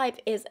point 5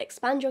 is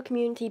expand your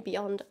community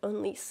beyond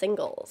only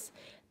singles.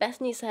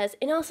 Bethany says,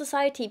 in our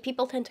society,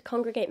 people tend to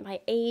congregate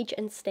by age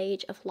and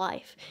stage of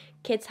life.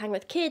 Kids hang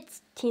with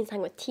kids, teens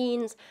hang with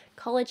teens,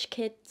 college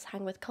kids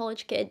hang with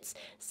college kids,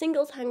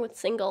 singles hang with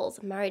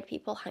singles, married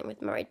people hang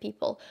with married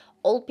people,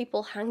 old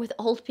people hang with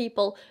old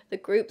people. The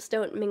groups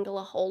don't mingle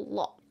a whole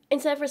lot.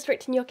 Instead of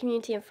restricting your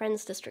community and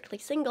friends to strictly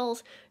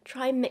singles,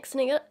 try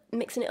mixing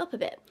it up a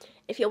bit.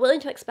 If you're willing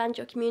to expand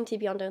your community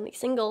beyond only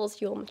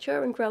singles, you'll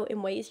mature and grow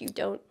in ways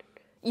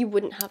you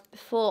wouldn't have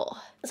before.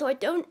 So I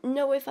don't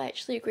know if I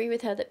actually agree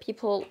with her that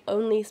people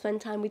only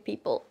spend time with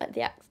people at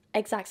the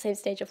exact same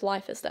stage of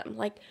life as them.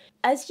 Like,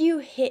 as you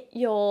hit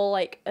your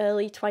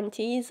early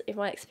 20s, in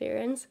my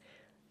experience,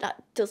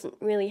 that doesn't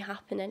really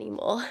happen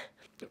anymore.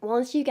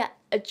 Once you get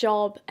a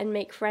job and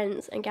make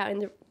friends and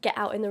get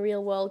out in the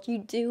real world, you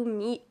do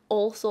meet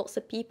all sorts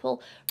of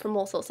people from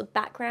all sorts of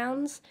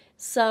backgrounds.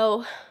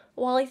 So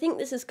while I think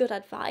this is good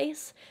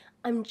advice,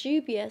 I'm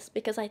dubious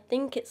because I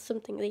think it's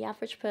something the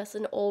average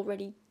person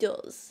already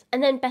does.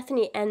 And then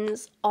Bethany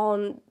ends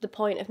on the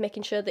point of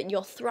making sure that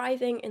you're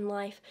thriving in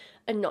life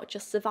and not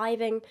just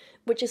surviving,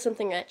 which is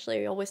something I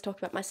actually always talk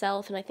about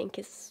myself and I think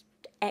is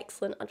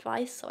excellent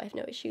advice, so I have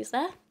no issues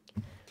there.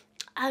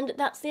 And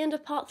that's the end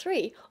of part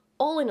 3.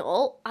 All in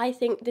all, I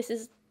think this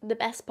is the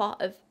best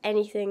part of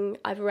anything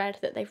I've read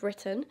that they've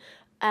written,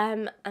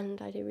 and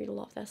I do read a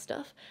lot of their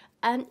stuff.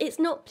 It's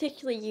not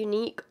particularly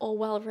unique or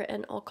well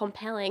written or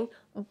compelling,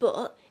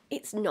 but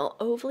it's not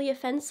overly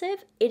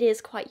offensive, it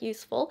is quite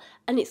useful,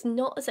 and it's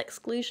not as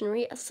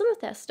exclusionary as some of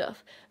their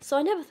stuff. So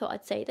I never thought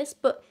I'd say this,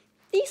 but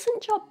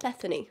decent job,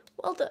 Bethany.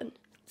 Well done.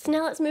 So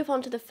now let's move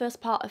on to the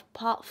first part of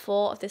part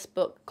 4 of this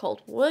book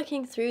called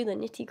Working Through the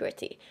Nitty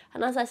Gritty.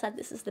 And as I said,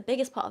 this is the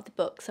biggest part of the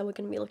book, so we're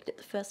going to be looking at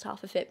the first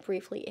half of it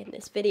briefly in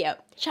this video.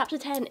 Chapter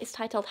 10 is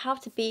titled How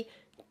to Be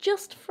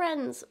Just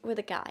Friends with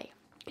a Guy.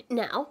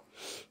 Now,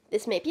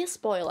 this may be a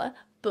spoiler,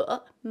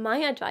 but my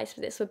advice for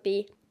this would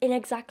be in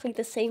exactly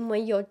the same way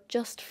you're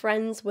just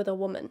friends with a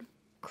woman.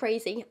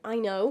 Crazy, I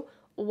know,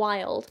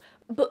 wild,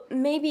 but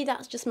maybe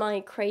that's just my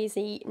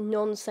crazy,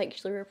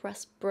 non-sexually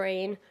repressed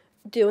brain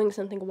doing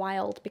something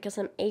wild because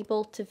I'm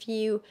able to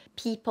view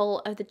people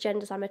of the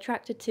genders I'm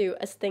attracted to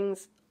as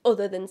things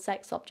other than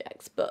sex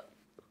objects, but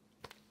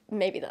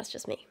maybe that's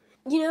just me.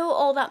 You know,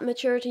 all that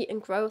maturity and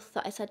growth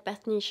that I said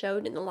Bethany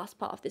showed in the last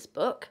part of this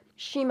book?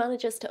 She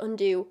manages to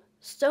undo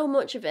so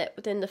much of it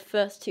within the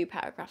first 2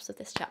 paragraphs of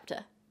this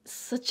chapter.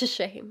 Such a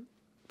shame.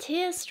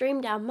 Tears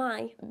streamed down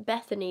my,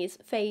 Bethany's,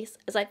 face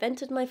as I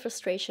vented my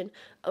frustration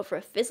over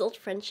a fizzled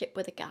friendship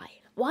with a guy.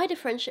 Why do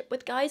friendship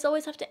with guys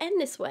always have to end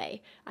this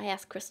way? I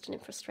asked Kristen in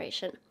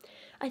frustration.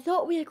 I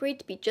thought we agreed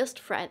to be just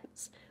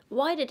friends.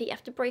 Why did he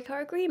have to break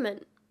our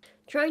agreement?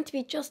 Trying to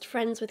be just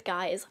friends with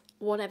guys,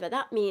 whatever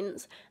that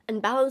means,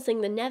 and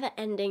balancing the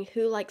never-ending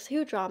who likes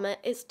who drama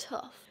is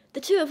tough.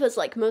 The 2 of us,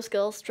 like most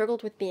girls,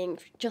 struggled with being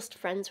just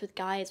friends with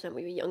guys when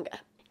we were younger.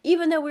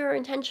 Even though we were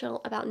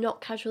intentional about not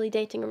casually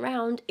dating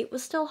around, it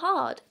was still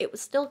hard, it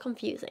was still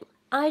confusing.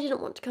 I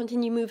didn't want to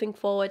continue moving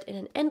forward in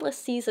an endless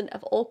season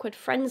of awkward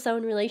friend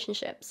zone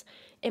relationships.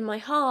 In my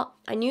heart,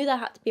 I knew there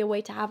had to be a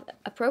way to have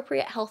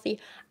appropriate, healthy,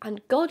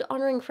 and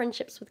God-honouring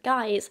friendships with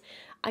guys.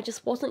 I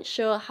just wasn't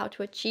sure how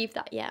to achieve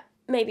that yet.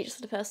 Maybe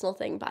just a personal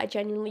thing, but I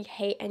genuinely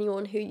hate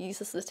anyone who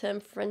uses the term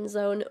friend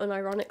zone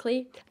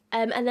unironically.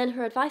 And then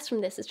her advice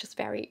from this is just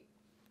very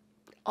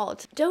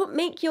odd. Don't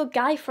make your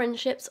guy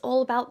friendships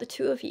all about the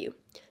 2 of you.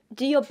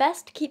 Do your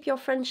best to keep your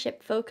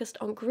friendship focused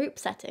on group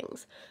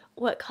settings.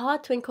 Work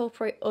hard to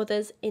incorporate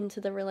others into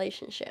the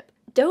relationship.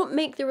 Don't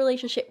make the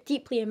relationship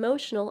deeply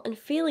emotional and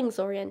feelings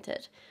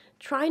oriented.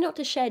 Try not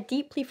to share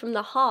deeply from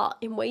the heart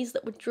in ways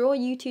that would draw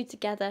you 2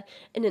 together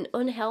in an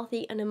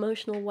unhealthy and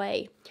emotional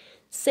way.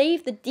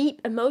 Save the deep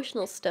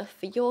emotional stuff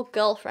for your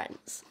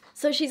girlfriends.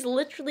 So she's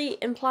literally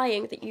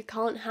implying that you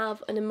can't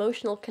have an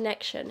emotional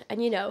connection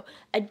and,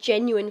 a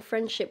genuine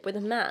friendship with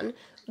a man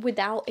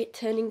without it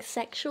turning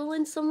sexual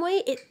in some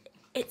way.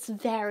 It's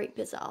very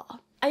bizarre.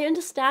 I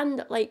understand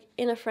that, like,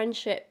 in a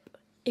friendship,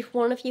 if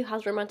one of you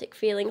has romantic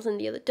feelings and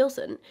the other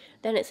doesn't,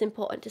 then it's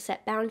important to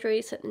set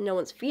boundaries so that no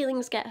one's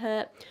feelings get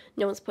hurt,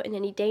 no one's put in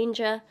any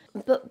danger.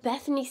 But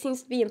Bethany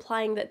seems to be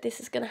implying that this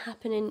is going to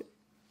happen in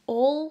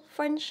all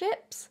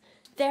friendships.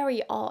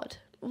 Very odd.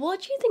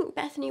 What do you think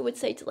Bethany would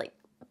say to, like,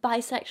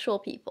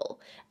 bisexual people?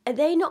 Are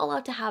they not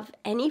allowed to have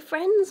any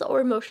friends or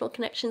emotional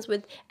connections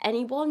with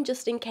anyone,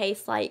 just in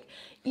case, like,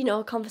 you know,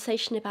 a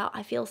conversation about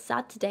 "I feel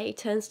sad today"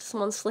 turns to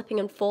someone slipping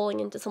and falling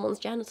into someone's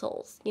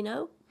genitals, you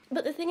know?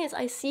 But the thing is,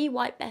 I see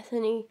why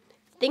Bethany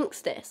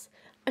thinks this,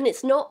 and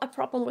it's not a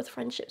problem with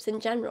friendships in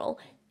general,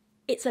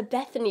 it's a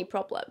Bethany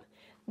problem.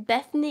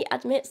 Bethany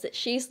admits that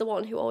she's the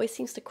one who always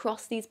seems to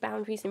cross these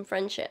boundaries in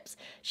friendships.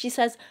 She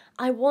says,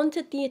 "I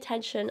wanted the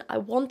attention, I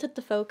wanted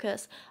the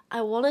focus,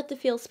 I wanted to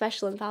feel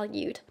special and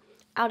valued.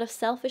 Out of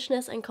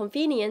selfishness and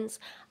convenience,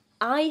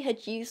 I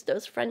had used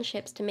those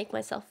friendships to make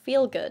myself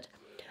feel good.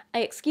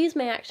 I excused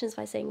my actions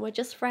by saying we're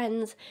just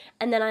friends,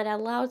 and then I'd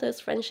allow those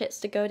friendships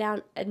to go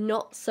down a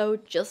not so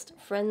just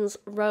friends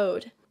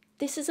road."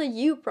 This is a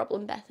you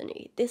problem,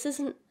 Bethany. This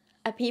isn't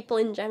a people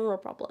in general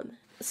problem.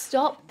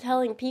 Stop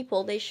telling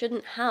people they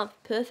shouldn't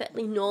have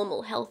perfectly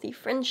normal, healthy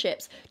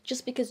friendships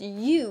just because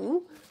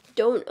you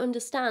don't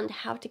understand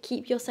how to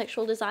keep your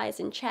sexual desires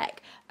in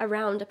check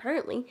around,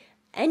 apparently,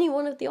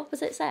 anyone of the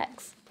opposite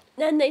sex.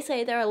 Then they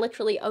say there are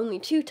literally only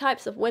two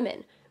types of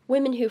women: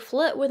 women who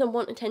flirt with and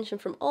want attention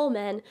from all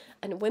men,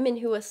 and women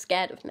who are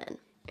scared of men.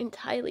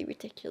 Entirely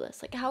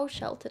ridiculous. Like, how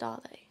sheltered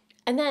are they?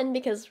 And then,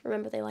 because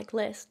remember they like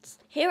lists,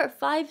 here are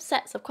 5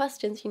 sets of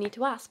questions you need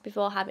to ask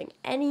before having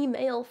any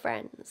male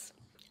friends.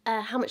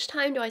 How much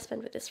time do I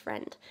spend with this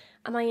friend?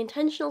 Am I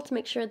intentional to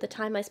make sure the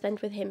time I spend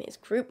with him is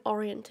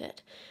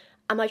group-oriented?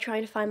 Am I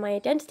trying to find my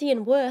identity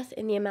and worth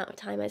in the amount of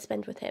time I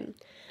spend with him?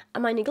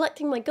 Am I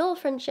neglecting my girl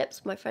friendships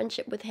for my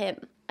friendship with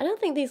him? I don't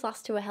think these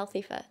last two are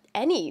healthy for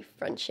any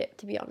friendship,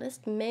 to be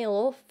honest, male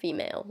or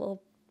female, or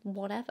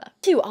whatever.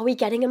 2, are we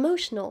getting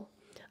emotional?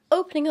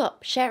 Opening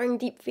up, sharing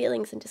deep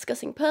feelings, and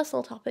discussing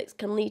personal topics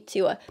can lead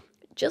to a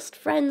just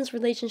friends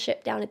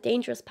relationship down a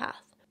dangerous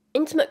path.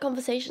 Intimate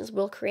conversations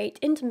will create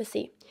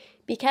intimacy.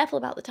 Be careful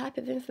about the type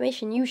of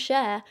information you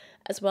share,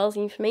 as well as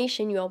the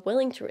information you are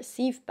willing to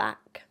receive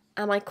back.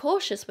 Am I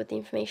cautious with the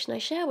information I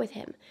share with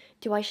him?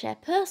 Do I share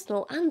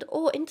personal and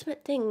or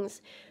intimate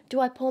things? Do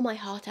I pour my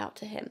heart out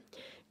to him?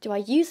 Do I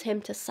use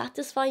him to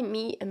satisfy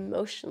me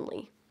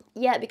emotionally?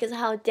 Yeah, because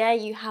how dare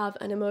you have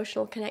an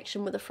emotional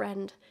connection with a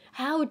friend?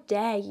 How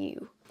dare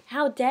you?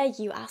 How dare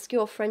you ask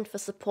your friend for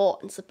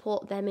support and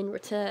support them in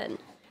return?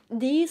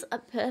 These are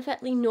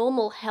perfectly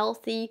normal,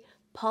 healthy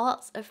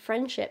parts of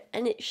friendship,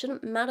 and it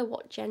shouldn't matter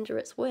what gender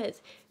it's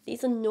with.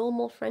 These are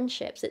normal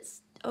friendships.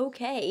 It's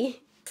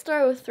okay. Let's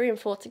throw 3 and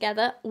 4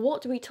 together.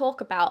 What do we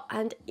talk about?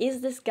 And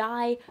is this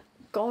guy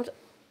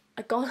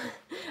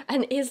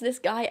and is this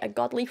guy a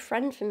godly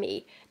friend for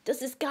me? Does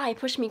this guy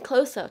push me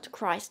closer to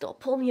Christ or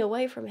pull me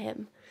away from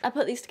him? I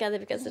put these together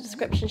because the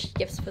description she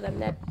gives for them,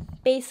 they're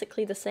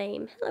basically the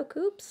same. Hello,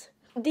 Coops.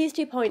 These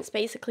 2 points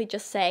basically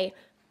just say,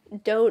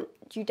 don't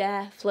you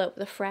dare flirt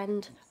with a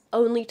friend,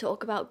 only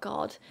talk about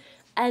God.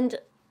 And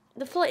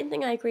the flirting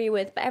thing I agree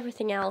with, but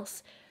everything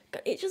else,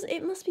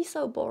 it must be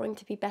so boring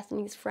to be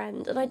Bethany's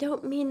friend. And I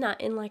don't mean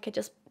that in like a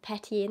just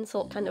petty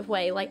insult kind of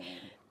way, like,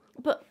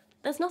 but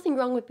there's nothing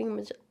wrong with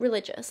being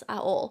religious at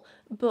all,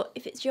 but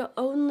if it's your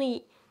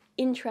only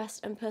interest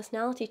and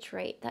personality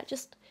trait, that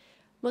just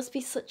must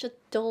be such a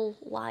dull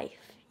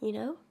life, you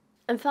know?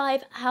 And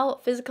 5, how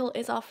physical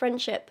is our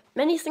friendship?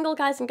 Many single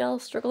guys and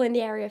girls struggle in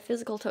the area of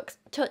physical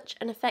touch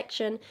and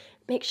affection.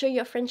 Make sure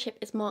your friendship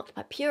is marked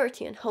by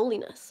purity and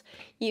holiness.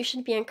 You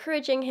should be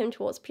encouraging him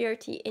towards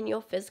purity in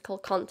your physical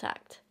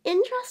contact.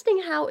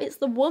 Interesting how it's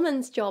the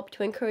woman's job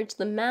to encourage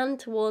the man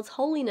towards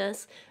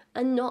holiness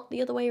and not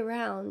the other way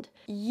around.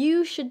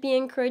 You should be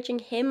encouraging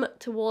him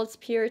towards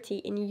purity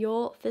in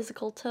your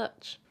physical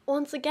touch.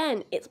 Once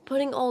again, it's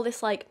putting all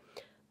this like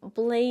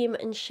blame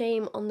and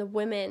shame on the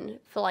women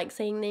for like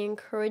saying they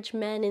encourage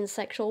men in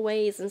sexual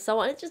ways and so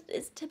on.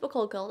 It's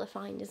typical girl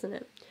defined, isn't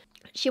it?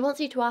 She wants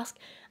you to ask,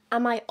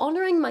 am I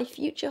honouring my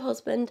future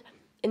husband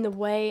in the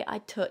way I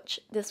touch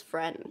this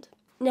friend?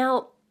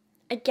 Now,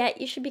 I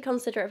get you should be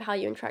considerate of how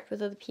you interact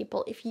with other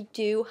people if you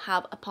do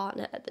have a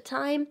partner at the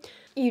time.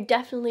 You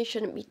definitely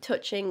shouldn't be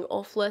touching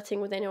or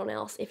flirting with anyone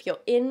else if you're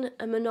in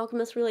a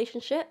monogamous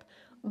relationship,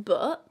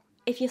 but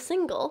if you're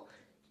single,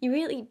 you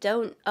really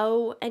don't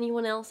owe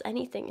anyone else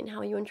anything in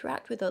how you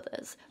interact with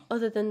others,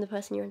 other than the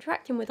person you're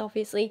interacting with,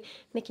 obviously,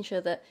 making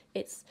sure that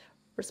it's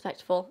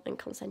respectful and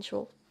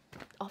consensual,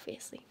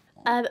 obviously.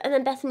 And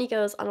then Bethany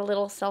goes on a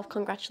little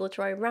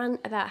self-congratulatory rant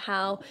about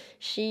how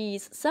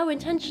she's so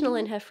intentional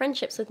in her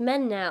friendships with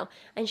men now,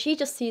 and she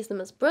just sees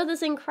them as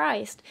brothers in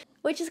Christ,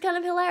 which is kind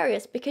of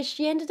hilarious because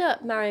she ended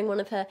up marrying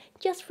one of her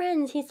just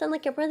friends. He sounded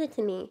like a brother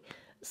to me.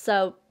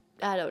 So,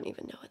 I don't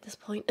even know at this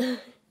point.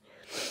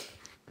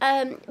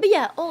 But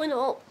yeah, all in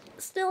all,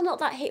 still not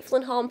that hateful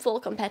and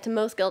harmful compared to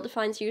most Girl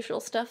Define's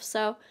usual stuff,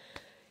 so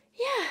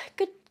yeah,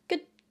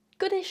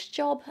 goodish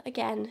job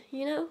again,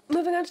 you know?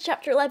 Moving on to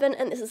chapter 11,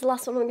 and this is the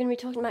last one I'm going to be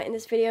talking about in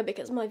this video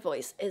because my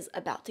voice is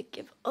about to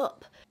give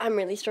up. I'm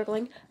really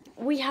struggling.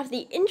 We have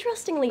the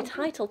interestingly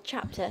titled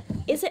chapter,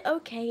 Is It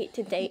Okay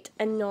to Date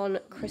a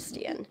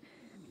Non-Christian?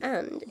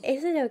 And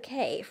is it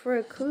okay for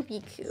a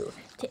Kubiku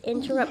to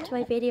interrupt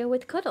my video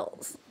with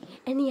cuddles?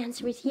 And the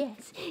answer is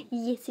yes.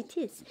 Yes it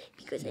is,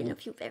 because I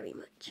love you very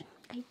much.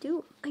 I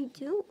do.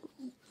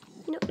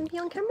 You're not going to be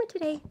on camera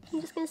today.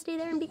 You're just going to stay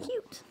there and be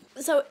cute.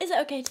 So, is it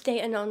okay to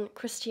date a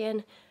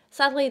non-Christian?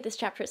 Sadly, this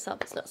chapter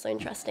itself is not so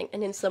interesting,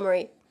 and in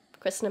summary,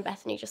 Kristen and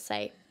Bethany just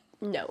say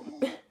no.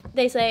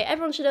 They say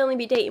everyone should only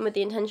be dating with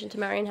the intention to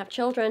marry and have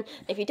children.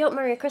 If you don't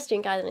marry a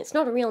Christian guy, then it's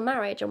not a real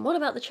marriage. And what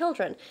about the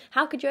children?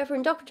 How could you ever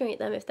indoctrinate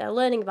them if they're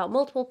learning about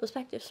multiple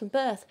perspectives from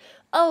birth?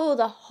 Oh,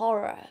 the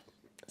horror.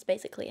 That's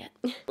basically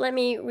it. Let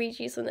me read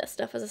you some of this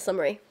stuff as a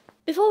summary.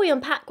 Before we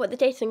unpack whether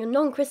dating a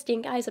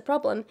non-Christian guy is a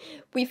problem,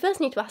 we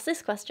first need to ask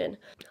this question.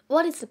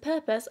 What is the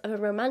purpose of a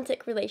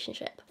romantic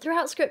relationship?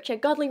 Throughout scripture,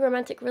 godly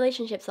romantic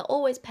relationships are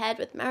always paired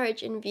with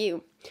marriage in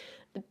view.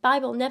 The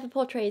Bible never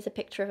portrays a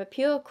picture of a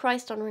pure,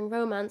 Christ-honouring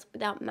romance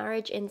without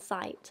marriage in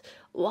sight.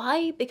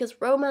 Why?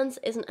 Because romance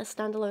isn't a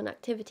standalone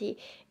activity.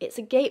 It's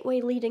a gateway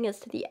leading us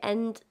to the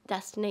end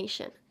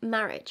destination,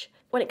 marriage.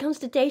 When it comes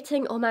to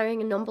dating or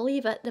marrying a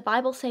non-believer, the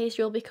Bible says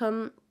you'll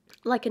become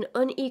like an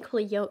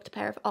unequally yoked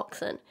pair of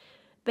oxen.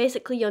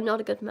 Basically, you're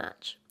not a good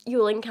match. You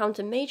will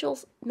encounter major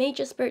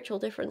spiritual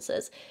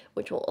differences,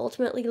 which will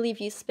ultimately leave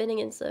you spinning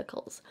in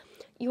circles.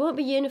 You won't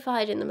be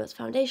unified in the most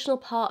foundational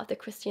part of the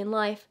Christian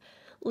life,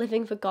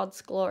 living for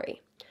God's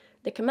glory.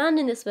 The command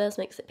in this verse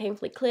makes it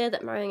painfully clear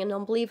that marrying a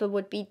non-believer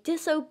would be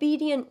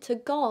disobedient to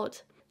God.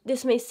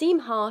 This may seem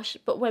harsh,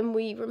 but when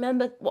we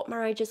remember what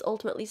marriage is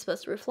ultimately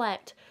supposed to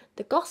reflect,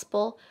 the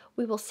gospel,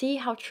 we will see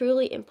how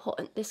truly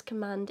important this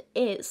command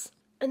is.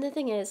 And the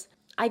thing is,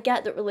 I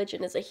get that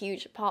religion is a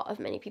huge part of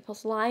many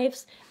people's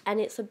lives, and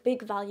it's a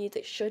big value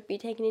that should be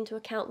taken into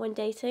account when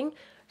dating.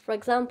 For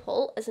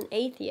example, as an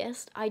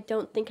atheist, I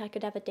don't think I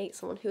could ever date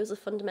someone who is a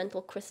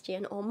fundamental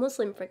Christian or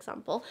Muslim, for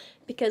example,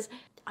 because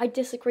I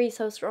disagree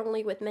so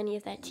strongly with many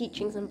of their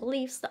teachings and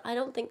beliefs that I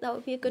don't think that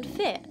would be a good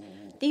fit.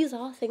 These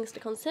are things to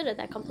consider,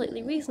 they're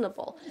completely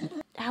reasonable.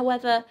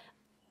 However,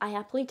 I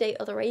happily date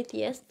other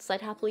atheists, I'd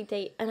happily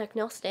date an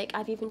agnostic,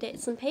 I've even dated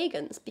some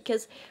pagans,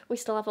 because we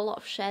still have a lot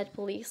of shared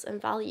beliefs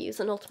and values,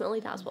 and ultimately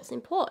that's what's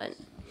important.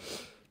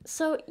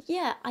 So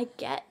yeah, I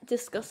get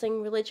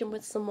discussing religion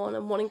with someone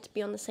and wanting to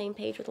be on the same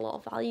page with a lot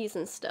of values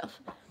and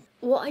stuff.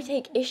 What I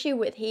take issue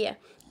with here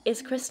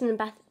is Kristen and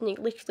Bethany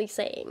literally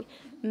saying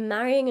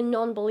marrying a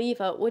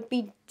non-believer would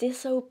be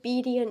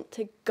disobedient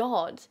to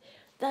God.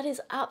 That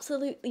is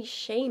absolutely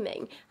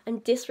shaming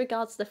and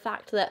disregards the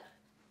fact that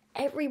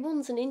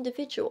everyone's an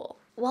individual.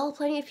 While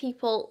plenty of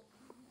people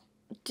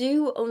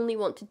do only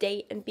want to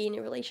date and be in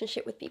a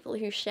relationship with people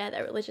who share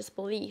their religious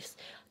beliefs,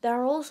 there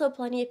are also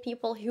plenty of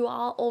people who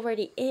are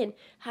already in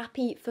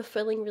happy,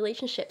 fulfilling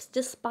relationships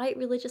despite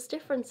religious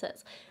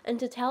differences. And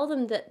to tell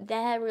them that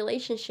their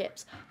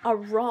relationships are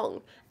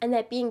wrong and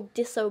they're being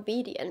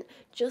disobedient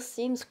just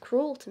seems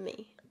cruel to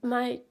me.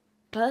 My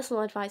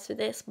personal advice for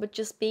this would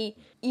just be,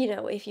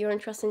 if you're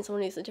interested in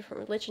someone who's a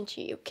different religion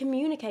to you,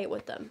 communicate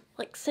with them.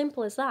 Like,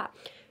 simple as that.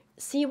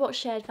 See what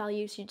shared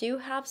values you do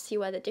have, see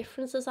where the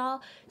differences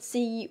are,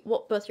 see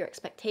what both your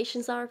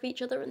expectations are of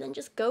each other, and then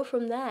just go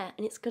from there.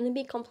 And it's going to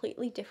be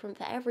completely different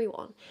for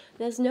everyone.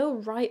 There's no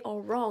right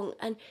or wrong,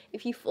 and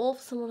if you fall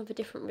for someone of a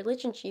different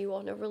religion to you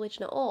or no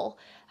religion at all,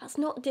 that's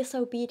not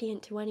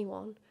disobedient to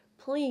anyone.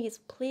 Please,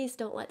 please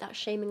don't let that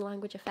shaming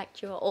language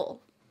affect you at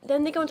all.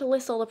 Then they go on to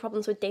list all the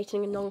problems with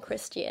dating a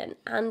non-Christian,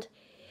 and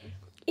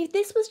if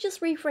this was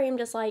just reframed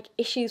as like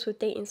issues with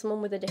dating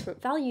someone with a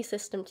different value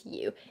system to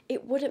you,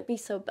 it wouldn't be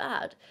so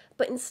bad.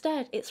 But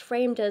instead, it's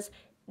framed as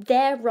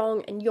they're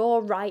wrong and you're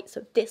right,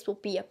 so this will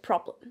be a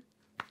problem.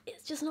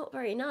 It's just not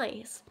very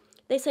nice.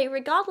 They say,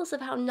 regardless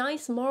of how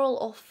nice, moral,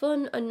 or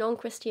fun a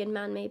non-Christian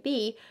man may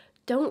be,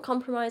 don't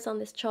compromise on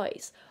this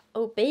choice.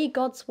 Obey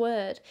God's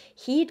word.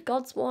 Heed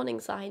God's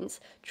warning signs.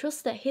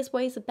 Trust that his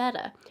ways are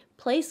better.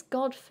 Place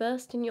God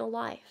first in your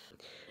life.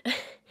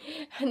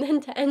 And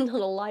then to end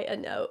on a lighter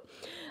note,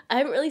 I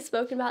haven't really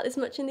spoken about this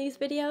much in these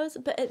videos,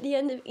 but at the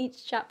end of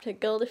each chapter,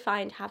 Girl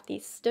Defined have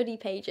these study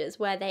pages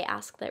where they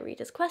ask their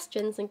readers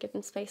questions and give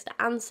them space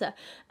to answer.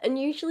 And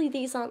usually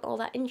these aren't all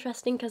that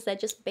interesting because they're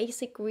just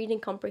basic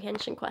reading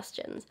comprehension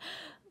questions.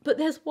 But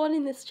there's one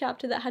in this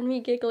chapter that had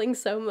me giggling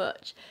so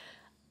much,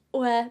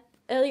 where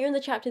earlier in the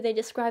chapter they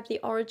describe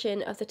the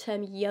origin of the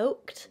term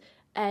yoked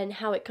and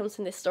how it comes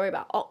from this story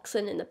about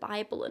oxen in the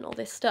Bible and all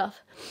this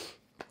stuff.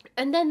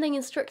 And then they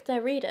instruct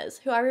their readers,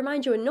 who I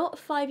remind you are not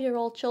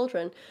 5-year-old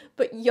children,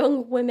 but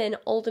young women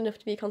old enough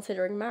to be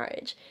considering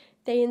marriage.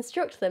 They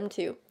instruct them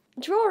to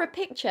draw a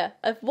picture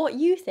of what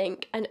you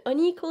think an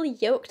unequally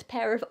yoked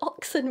pair of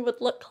oxen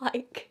would look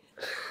like.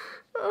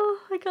 Oh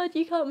my god,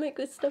 you can't make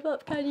this stuff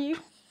up, can you?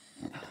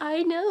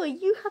 I know,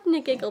 you having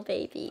a giggle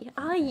baby,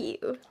 are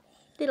you?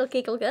 Little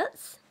giggle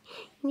guts?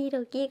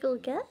 Little giggle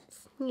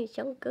guts? You're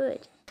so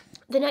good.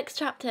 The next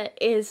chapter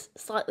is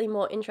slightly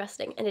more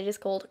interesting, and it is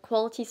called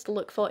Qualities to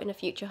Look For in a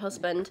Future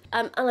Husband.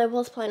 And I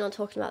was planning on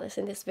talking about this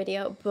in this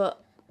video,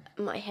 but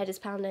my head is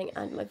pounding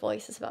and my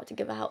voice is about to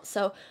give out,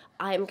 so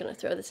I'm going to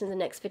throw this in the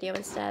next video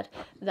instead,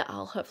 that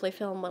I'll hopefully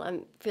film when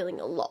I'm feeling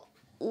a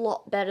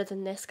lot better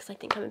than this, because I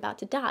think I'm about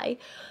to die.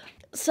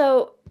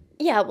 So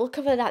yeah, we'll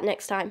cover that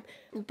next time.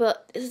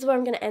 But this is where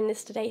I'm going to end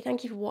this today.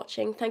 Thank you for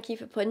watching. Thank you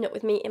for putting up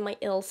with me in my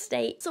ill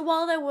state. So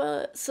while there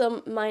were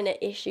some minor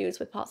issues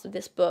with parts of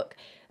this book,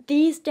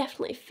 these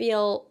definitely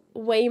feel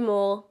way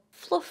more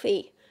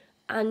fluffy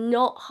and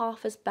not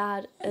half as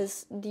bad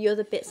as the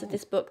other bits of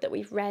this book that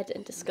we've read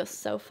and discussed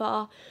so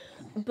far.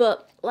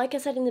 But like I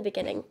said in the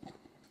beginning,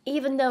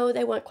 even though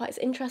they weren't quite as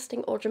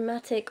interesting or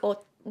dramatic or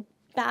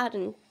bad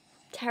and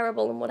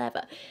terrible and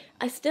whatever,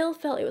 I still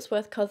felt it was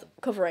worth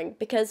covering,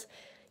 because,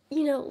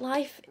 you know,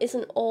 life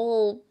isn't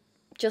all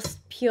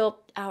just pure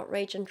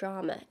outrage and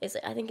drama, is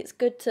it? I think it's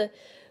good to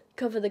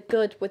cover the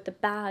good with the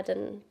bad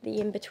and the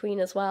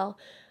in-between as well.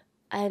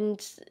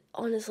 And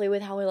honestly,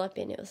 with how ill I've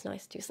been, it was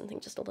nice to do something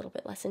just a little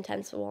bit less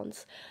intense for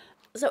once.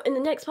 So in the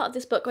next part of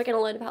this book, we're going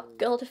to learn about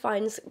Girl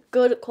defines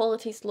good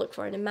qualities to look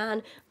for in a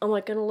man, and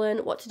we're going to learn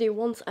what to do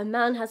once a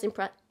man has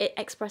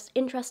expressed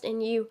interest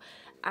in you,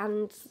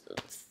 and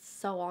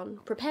so on.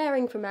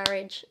 Preparing for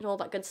marriage and all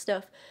that good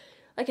stuff.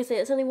 Like I say,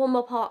 there's only one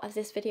more part of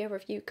this video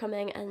review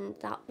coming, and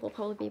that will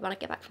probably be when I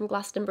get back from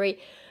Glastonbury.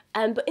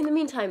 But in the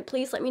meantime,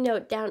 please let me know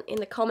down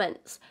in the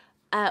comments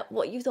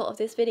what you thought of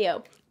this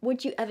video.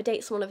 Would you ever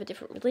date someone of a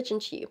different religion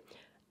to you?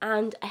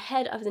 And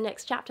ahead of the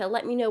next chapter,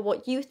 let me know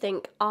what you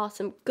think are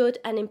some good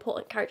and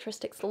important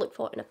characteristics to look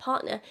for in a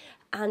partner.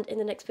 And in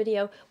the next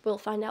video, we'll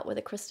find out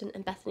whether Kristen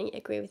and Bethany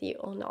agree with you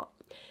or not.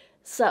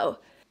 So,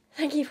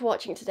 thank you for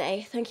watching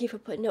today. Thank you for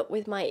putting up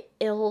with my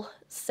ill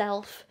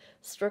self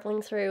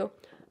struggling through.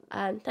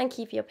 Thank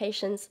you for your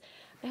patience.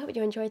 I hope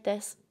you enjoyed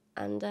this,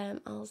 and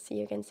I'll see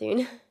you again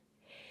soon.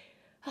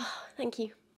 Thank you.